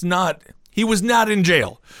was not in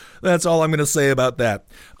jail. That's all I'm going to say about that.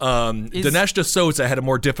 Dinesh D'Souza had a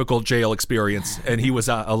more difficult jail experience, and he was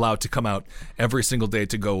allowed to come out every single day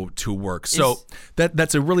to go to work. So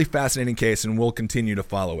that's a really fascinating case, and we'll continue to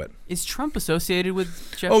follow it. Is Trump associated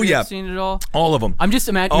with Jeffrey Epstein at all? All of them. I'm just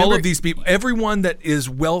imagining all of these people, everyone that is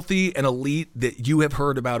wealthy and elite that you have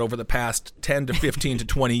heard about over the past 10 to 15 to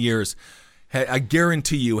 20 years, I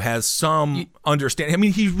guarantee you has some understanding. I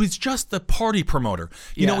mean, he was just the party promoter.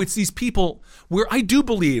 You know, it's these people where I do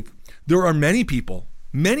believe there are many people,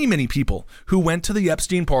 many people who went to the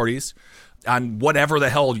Epstein parties on whatever the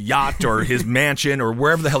hell yacht or his mansion or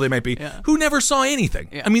wherever the hell they might be, who never saw anything.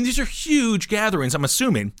 I mean, these are huge gatherings, I'm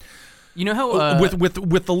assuming. You know how with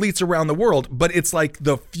elites around the world, but it's like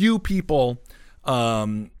the few people.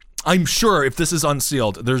 I'm sure if this is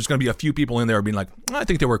unsealed, there's going to be a few people in there being like, I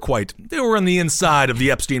think they were on the inside of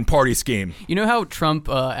the Epstein party scheme. You know how Trump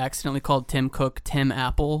accidentally called Tim Cook Tim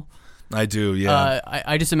Apple? I do, yeah.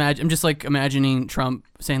 I'm just imagining Trump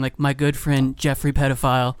saying like, my good friend Jeffrey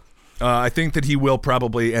pedophile. I think that he will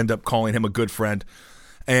probably end up calling him a good friend,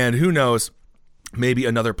 and who knows, maybe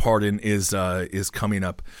another pardon is coming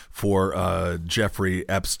up for Jeffrey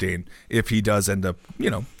Epstein if he does end up.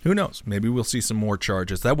 Who knows? Maybe we'll see some more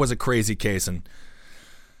charges. That was a crazy case, and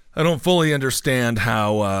I don't fully understand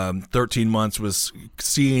how 13 months was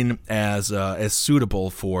seen as suitable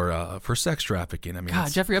for sex trafficking. I mean,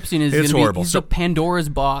 God, Jeffrey Epstein is horrible. He's the Pandora's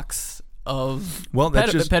box of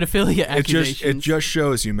pedophilia accusations. It just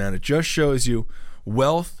shows you, man. It just shows you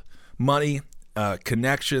wealth, money,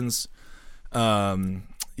 connections. Grind,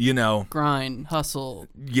 hustle.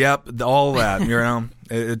 Yep, all that.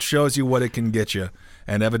 It shows you what it can get you,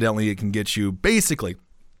 and evidently it can get you basically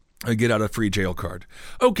a get out of free jail card.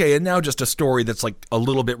 Okay, and now just a story that's like a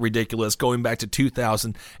little bit ridiculous. Going back to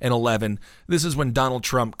 2011, this is when Donald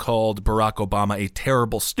Trump called Barack Obama a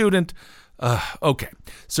terrible student. Okay.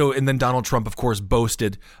 So, and then Donald Trump, of course,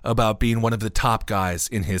 boasted about being one of the top guys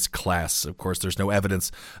in his class. Of course, there's no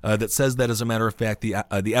evidence that says that. As a matter of fact, the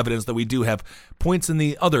evidence that we do have points in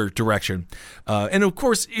the other direction. And of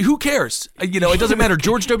course, who cares? It doesn't matter.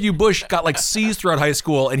 George W. Bush got like C's throughout high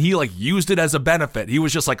school, and he like used it as a benefit. He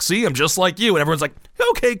was just like, see, I'm just like you. And everyone's like,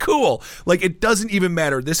 okay, cool. Like, it doesn't even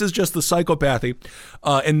matter. This is just the psychopathy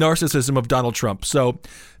and narcissism of Donald Trump. So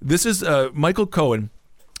this is Michael Cohen.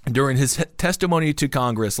 During his testimony to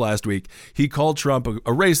Congress last week, he called Trump a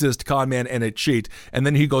racist, con man, and a cheat. And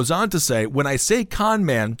then he goes on to say, when I say con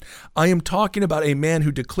man, I am talking about a man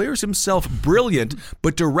who declares himself brilliant,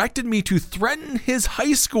 but directed me to threaten his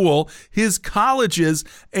high school, his colleges,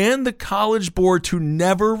 and the College Board to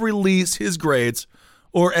never release his grades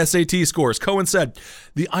or SAT scores. Cohen said,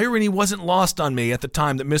 the irony wasn't lost on me at the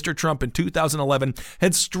time that Mr. Trump in 2011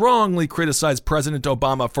 had strongly criticized President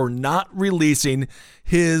Obama for not releasing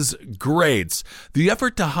his grades. The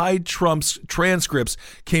effort to hide Trump's transcripts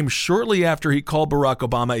came shortly after he called Barack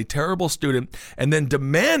Obama a terrible student and then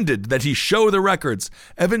demanded that he show the records.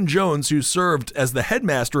 Evan Jones, who served as the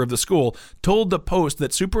headmaster of the school, told the Post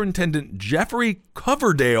that Superintendent Jeffrey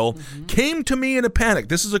Coverdale came to me in a panic.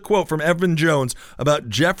 This is a quote from Evan Jones about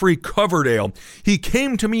Jeffrey Coverdale. He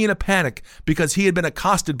came to me in a panic because he had been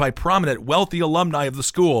accosted by prominent, wealthy alumni of the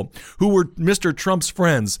school who were Mr. Trump's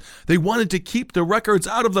friends. They wanted to keep the records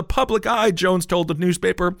out of the public eye, Jones told the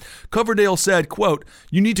newspaper. Coverdale said, quote,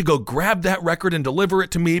 you need to go grab that record and deliver it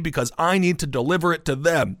to me because I need to deliver it to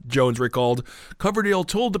them, Jones recalled. Coverdale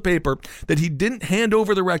told the paper that he didn't hand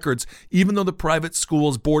over the records even though the private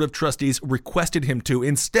school's board of trustees requested him to.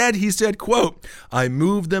 Instead, he said, quote, I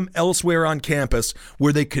moved them elsewhere on campus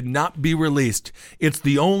where they could not be released. It's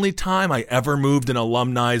the only time I ever moved an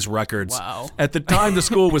alumni's records. Wow. At the time, the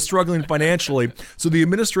school was struggling financially, so the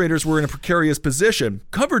administrators were in a precarious position.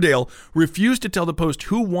 Coverdale refused to tell the Post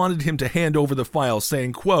who wanted him to hand over the files,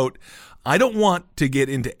 saying, quote, I don't want to get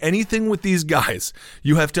into anything with these guys.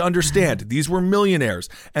 You have to understand, these were millionaires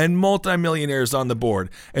and multimillionaires on the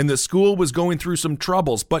board, and the school was going through some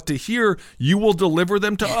troubles. But to hear you will deliver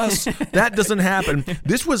them to us, that doesn't happen.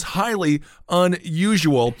 This was highly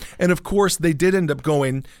unusual. And of course, they did end up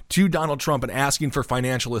going to Donald Trump and asking for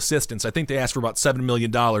financial assistance. I think they asked for about $7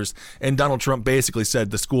 million, and Donald Trump basically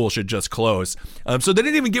said the school should just close. So they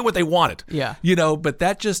didn't even get what they wanted. Yeah. But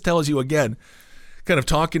that just tells you again, kind of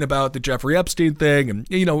talking about the Jeffrey Epstein thing. And,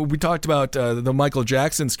 we talked about the Michael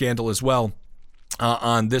Jackson scandal as well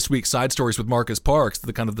on this week's Side Stories with Marcus Parks,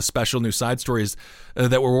 the kind of the special new side stories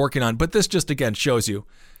that we're working on. But this just, again, shows you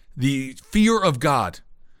the fear of God.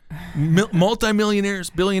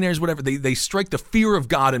 Multimillionaires, billionaires, whatever, they strike the fear of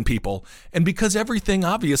God in people. And because everything,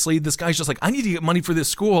 obviously, this guy's just like, I need to get money for this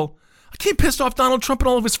school. I can't piss off Donald Trump and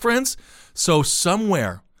all of his friends. So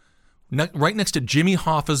somewhere, right next to Jimmy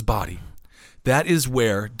Hoffa's body, that is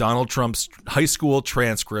where Donald Trump's high school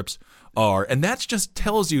transcripts are. And that just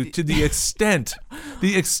tells you to the extent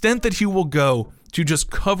that he will go to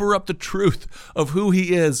just cover up the truth of who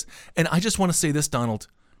he is. And I just want to say this, Donald,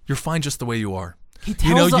 you're fine just the way you are. You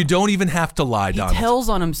don't even have to lie, Donald. He tells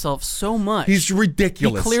on himself so much. He's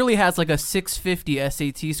ridiculous. He clearly has like a 650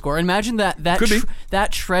 SAT score. Imagine that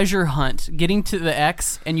treasure hunt, getting to the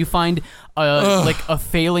X, and you find like a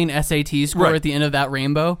failing SAT score at the end of that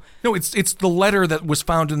rainbow. No, it's the letter that was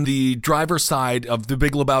found in the driver's side of the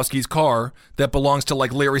Big Lebowski's car that belongs to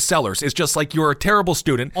like Larry Sellers. It's just like, you're a terrible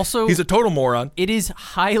student. Also, he's a total moron. It is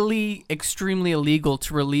extremely illegal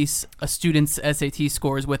to release a student's SAT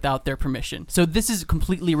scores without their permission. So this is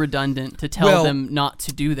completely redundant to tell them not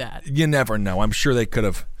to do that. You never know. I'm sure they could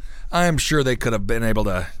have been able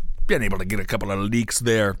to get a couple of leaks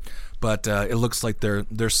there, but it looks like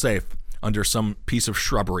they're safe under some piece of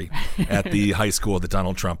shrubbery at the high school that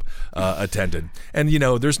Donald Trump attended. And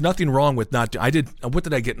there's nothing wrong with not. What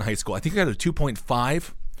did I get in high school? I think I got a 2.5. I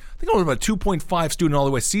think I was about a 2.5 student all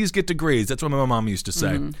the way. C's get degrees. That's what my mom used to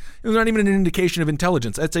say. It was not even an indication of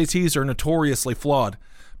intelligence. SATs are notoriously flawed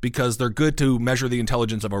because they're good to measure the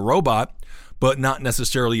intelligence of a robot, but not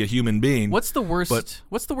necessarily a human being. What's the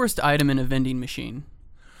worst item in a vending machine?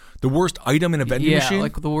 The worst item in a vending machine? Yeah,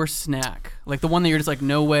 like the worst snack. Like the one that you're just like,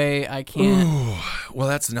 no way, I can't. Ooh, well,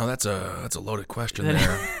 that's a loaded question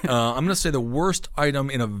there. I'm going to say the worst item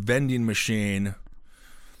in a vending machine.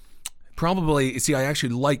 Probably, I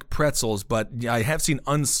actually like pretzels, but I have seen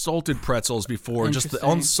unsalted pretzels before, just the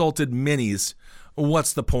unsalted minis.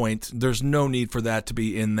 What's the point? There's no need for that to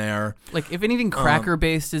be in there. Like, if anything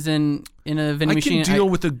cracker-based is in a vending machine... I can deal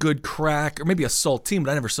with a good crack, or maybe a saltine,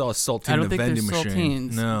 but I never saw a saltine in a vending machine. I don't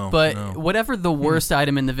think there's saltines. But whatever the worst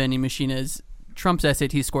item in the vending machine is, Trump's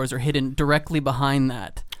SAT scores are hidden directly behind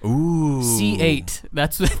that. Ooh. C8.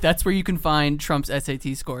 That's where you can find Trump's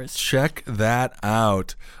SAT scores. Check that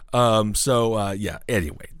out.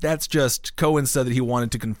 Anyway, that's just Cohen said that he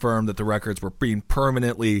wanted to confirm that the records were being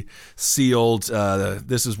permanently sealed.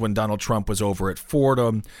 This is when Donald Trump was over at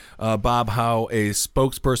Fordham. Bob Howe, a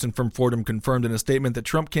spokesperson from Fordham, confirmed in a statement that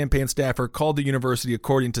Trump campaign staffer called the university,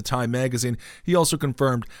 according to Time magazine. He also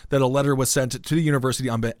confirmed that a letter was sent to the university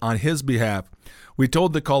on his behalf. We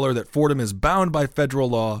told the caller that Fordham is bound by federal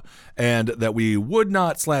law and that we would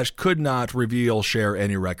not / could not share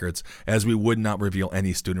any records, as we would not reveal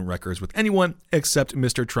any student records with anyone except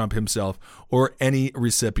Mr. Trump himself or any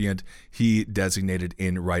recipient he designated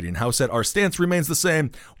in writing. House said our stance remains the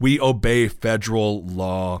same. We obey federal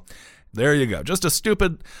law. There you go. Just a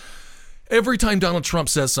stupid... Every time Donald Trump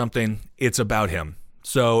says something, it's about him.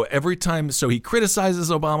 So every time, he criticizes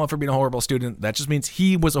Obama for being a horrible student. That just means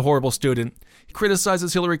he was a horrible student. He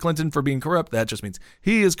criticizes Hillary Clinton for being corrupt. That just means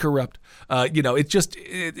he is corrupt.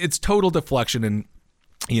 It's total deflection, and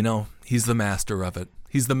he's the master of it.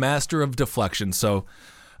 He's the master of deflection. So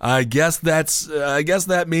I guess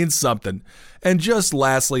that means something. And just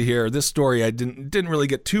lastly here, this story I didn't really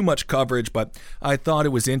get too much coverage, but I thought it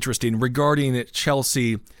was interesting regarding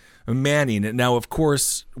Chelsea Manning. Now, of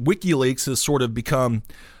course, WikiLeaks has sort of become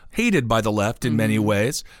hated by the left in many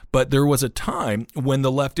ways, but there was a time when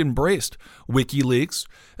the left embraced WikiLeaks,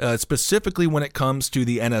 specifically when it comes to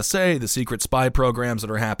the NSA, the secret spy programs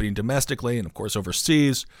that are happening domestically and, of course,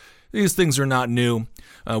 overseas. These things are not new.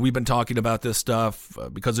 We've been talking about this stuff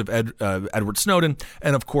because of Edward Snowden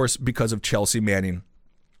and, of course, because of Chelsea Manning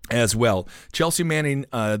as well. Chelsea Manning,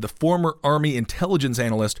 the former Army intelligence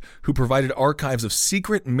analyst who provided archives of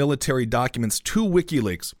secret military documents to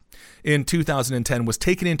WikiLeaks in 2010, was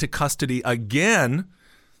taken into custody again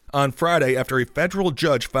on Friday after a federal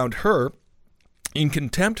judge found her in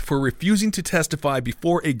contempt for refusing to testify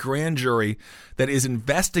before a grand jury that is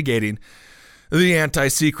investigating the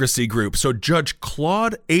anti-secrecy group. So Judge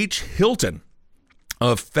Claude H. Hilton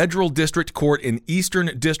of Federal District Court in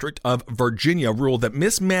Eastern District of Virginia ruled that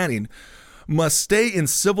Miss Manning must stay in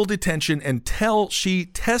civil detention until she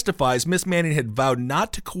testifies. Miss Manning had vowed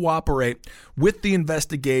not to cooperate with the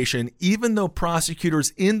investigation, even though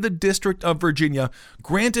prosecutors in the District of Virginia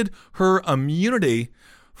granted her immunity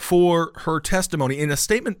for her testimony. In a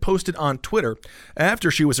statement posted on Twitter after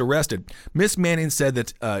she was arrested, Miss Manning said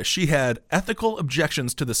that she had ethical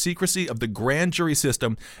objections to the secrecy of the grand jury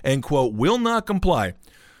system and, quote, will not comply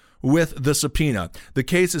with the subpoena. The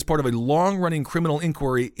case is part of a long-running criminal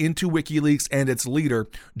inquiry into WikiLeaks and its leader,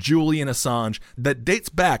 Julian Assange, that dates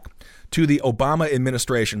back to the Obama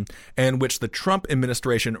administration and which the Trump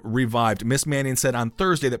administration revived. Miss Manning said on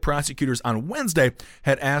Thursday that prosecutors on Wednesday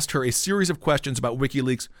had asked her a series of questions about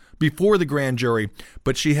WikiLeaks before the grand jury,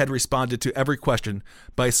 but she had responded to every question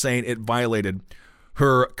by saying it violated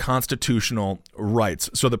her constitutional rights.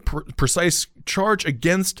 So the precise charge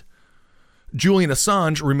against Julian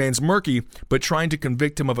Assange remains murky, but trying to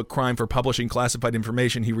convict him of a crime for publishing classified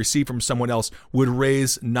information he received from someone else would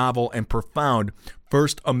raise novel and profound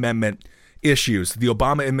First Amendment issues. The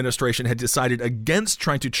Obama administration had decided against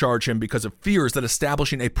trying to charge him because of fears that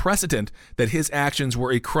establishing a precedent that his actions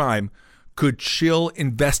were a crime could chill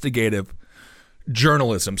investigative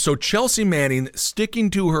journalism. So Chelsea Manning sticking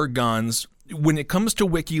to her guns when it comes to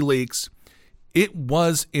WikiLeaks. It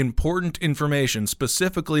was important information,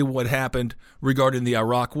 specifically what happened regarding the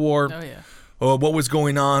Iraq War. Oh, yeah. What was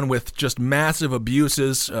going on with just massive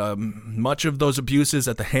abuses, much of those abuses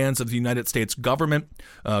at the hands of the United States government,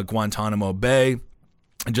 Guantanamo Bay,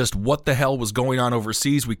 and just what the hell was going on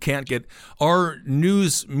overseas. We can't get our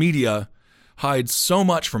news media hides so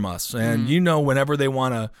much from us. And, whenever they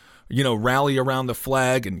want to, rally around the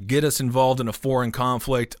flag and get us involved in a foreign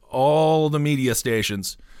conflict, all the media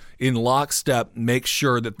stations in lockstep make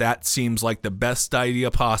sure that seems like the best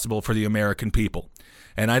idea possible for the American people.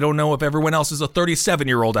 And I don't know if everyone else is a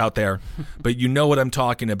 37-year-old out there, but you know what I'm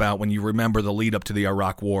talking about when you remember the lead up to the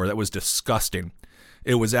Iraq War. That was disgusting.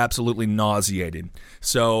 It was absolutely nauseating.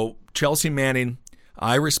 So Chelsea Manning,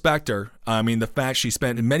 I respect her. I mean, the fact she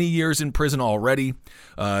spent many years in prison already.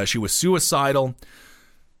 She was suicidal.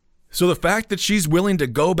 So the fact that she's willing to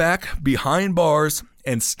go back behind bars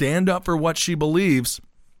and stand up for what she believes,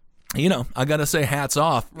 I got to say hats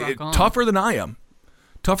off. Tougher than I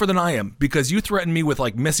am. Because you threatened me with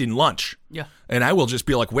missing lunch. Yeah. And I will just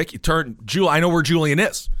be like, I know where Julian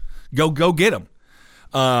is. Go get him.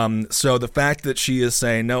 So the fact that she is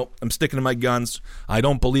saying, no, I'm sticking to my guns. I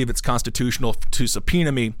don't believe it's constitutional to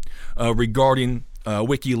subpoena me regarding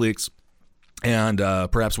WikiLeaks and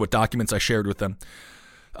perhaps what documents I shared with them.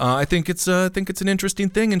 I think it's an interesting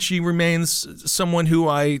thing, and she remains someone who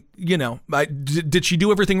did she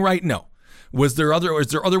do everything right? No. Was there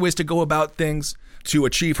other ways to go about things to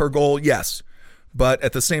achieve her goal? Yes. But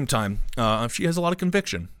at the same time, she has a lot of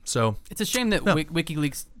conviction. So it's a shame that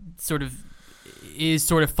WikiLeaks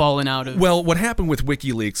is fallen out of. Well, what happened with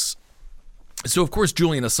WikiLeaks? So of course,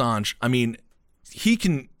 Julian Assange. I mean, he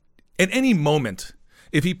can at any moment,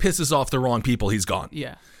 if he pisses off the wrong people, he's gone.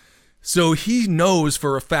 Yeah. So he knows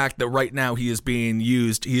for a fact that right now he is being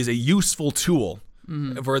used. He is a useful tool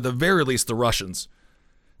for the very least the Russians.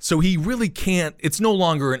 So he really can't. It's no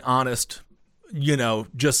longer an honest,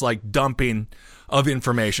 just like dumping of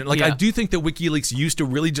information. Like, I do think that WikiLeaks used to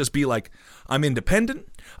really just be like, I'm independent.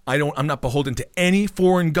 I'm not beholden to any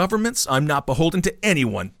foreign governments. I'm not beholden to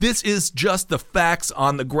anyone. This is just the facts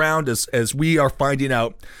on the ground as we are finding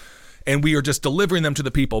out, and we are just delivering them to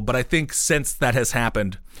the people. But I think since that has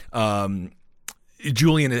happened,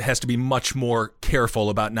 Julian has to be much more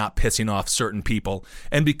careful about not pissing off certain people.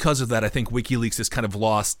 And because of that, I think WikiLeaks has kind of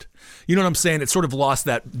lost, you know what I'm saying? It's sort of lost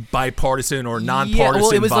that bipartisan or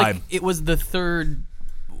nonpartisan vibe. Like, it was the third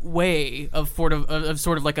way of sort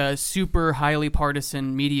of like a super highly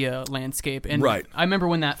partisan media landscape. And I remember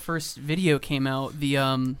when that first video came out,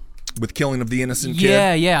 with killing of the innocent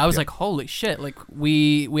kid. Yeah. I was like, holy shit. Like,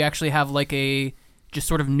 we actually have like a just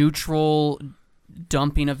sort of neutral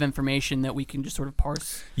dumping of information that we can just sort of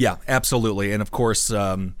parse. Yeah, absolutely. And of course,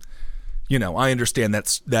 I understand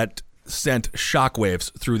that sent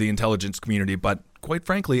shockwaves through the intelligence community, but quite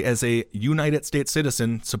frankly, as a United States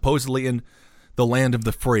citizen, supposedly in the land of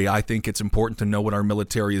the free, I think it's important to know what our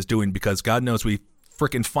military is doing, because God knows we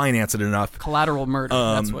freaking finance it enough. Collateral murder,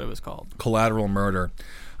 that's what it was called. Collateral murder.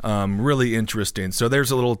 Really interesting. So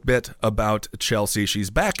there's a little bit about Chelsea. She's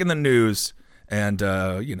back in the news. And,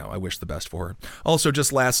 I wish the best for her. Also,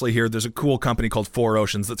 just lastly here, there's a cool company called 4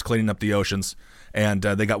 Oceans that's cleaning up the oceans. And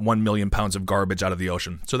they got 1 million pounds of garbage out of the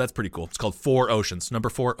ocean. So that's pretty cool. It's called 4 Oceans, number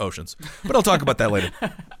 4 Oceans. But I'll talk about that later.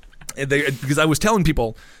 Because I was telling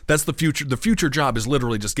people that's the future. The future job is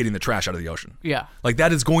literally just getting the trash out of the ocean. Yeah. Like,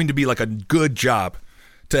 that is going to be like a good job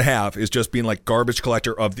to have, is just being like garbage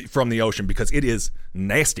collector from the ocean, because it is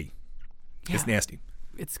nasty. Yeah. It's nasty.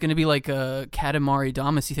 It's going to be like a Katamari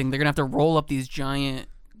Damacy thing. They're going to have to roll up these giant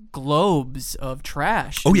globes of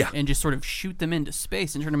trash and just sort of shoot them into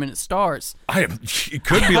space and turn them into stars. It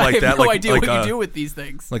could be like that. I have no idea what you do with these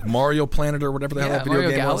things. Like Mario Planet or whatever the hell that video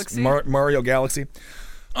game Galaxy. was. Mario Galaxy.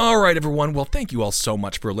 All right, everyone. Well, thank you all so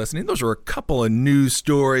much for listening. Those are a couple of news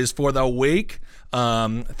stories for the week.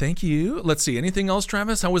 Thank you. Let's see. Anything else,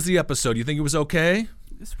 Travis? How was the episode? You think it was okay?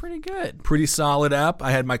 It's pretty good. Pretty solid app.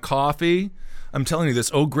 I had my coffee. I'm telling you, this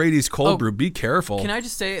O'Grady's cold brew, be careful. Can I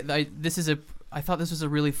just say, I thought this was a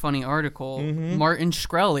really funny article. Mm-hmm. Martin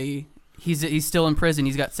Shkreli, he's still in prison.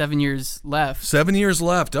 He's got 7 years left. 7 years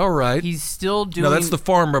left, all right. He's still doing... No, that's the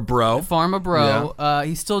Pharma Bro. Pharma Bro. Yeah.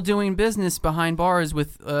 He's still doing business behind bars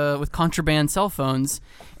with contraband cell phones.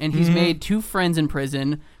 And he's made 2 friends in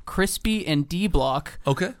prison, Crispy and D-Block,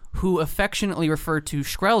 who affectionately refer to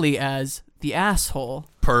Shkreli as the asshole.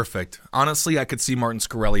 Perfect. Honestly, I could see Martin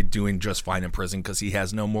Shkreli doing just fine in prison, because he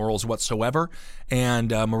has no morals whatsoever, and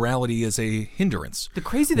morality is a hindrance. The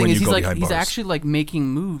crazy thing is he's actually like making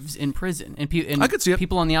moves in prison, and I could see it.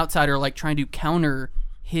 People on the outside are like trying to counter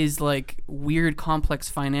his like weird, complex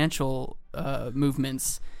financial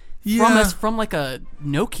movements. From like a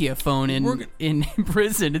Nokia phone in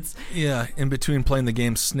prison. It's in between playing the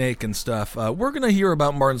game Snake and stuff. We're gonna hear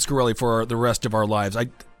about Martin Shkreli for the rest of our lives.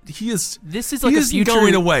 This is like a future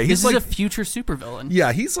going away. This is a future supervillain.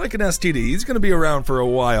 Yeah, he's like an STD. He's going to be around for a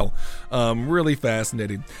while. Really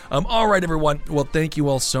fascinating. All right, everyone. Well, thank you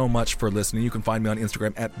all so much for listening. You can find me on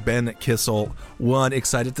Instagram at BenKissel1.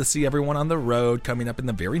 Excited to see everyone on the road coming up in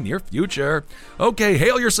the very near future. Okay,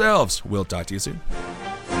 hail yourselves. We'll talk to you soon.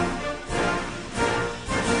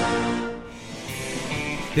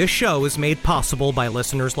 This show is made possible by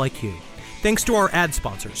listeners like you. Thanks to our ad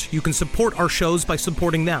sponsors, you can support our shows by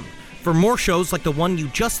supporting them. For more shows like the one you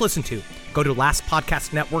just listened to, go to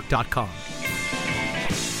lastpodcastnetwork.com.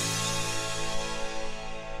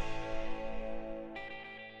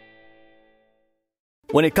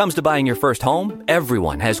 When it comes to buying your first home,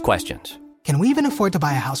 everyone has questions. Can we even afford to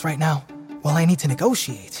buy a house right now? Well, I need to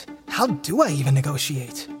negotiate. How do I even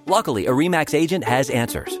negotiate? Luckily, a RE/MAX agent has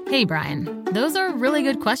answers. Hey, Brian, those are really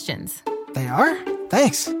good questions. They are?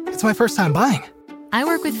 Thanks. It's my first time buying. I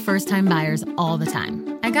work with first-time buyers all the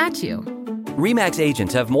time. I got you. RE/MAX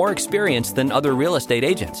agents have more experience than other real estate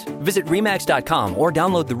agents. Visit RE/MAX.com or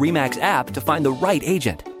download the RE/MAX app to find the right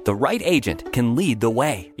agent. The right agent can lead the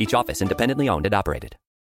way. Each office independently owned and operated.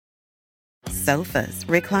 Sofas,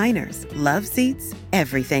 recliners, love seats,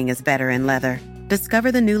 everything is better in leather.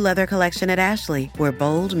 Discover the new leather collection at Ashley, where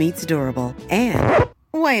bold meets durable. And,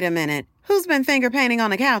 wait a minute, who's been finger painting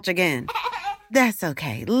on the couch again? That's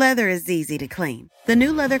okay. Leather is easy to clean. The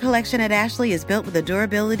new leather collection at Ashley is built with the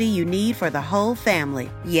durability you need for the whole family.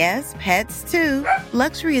 Yes, pets too.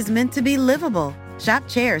 Luxury is meant to be livable. Shop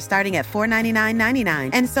chairs starting at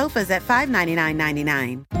 $499.99 and sofas at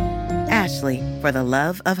 $599.99. Ashley for the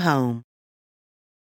love of home.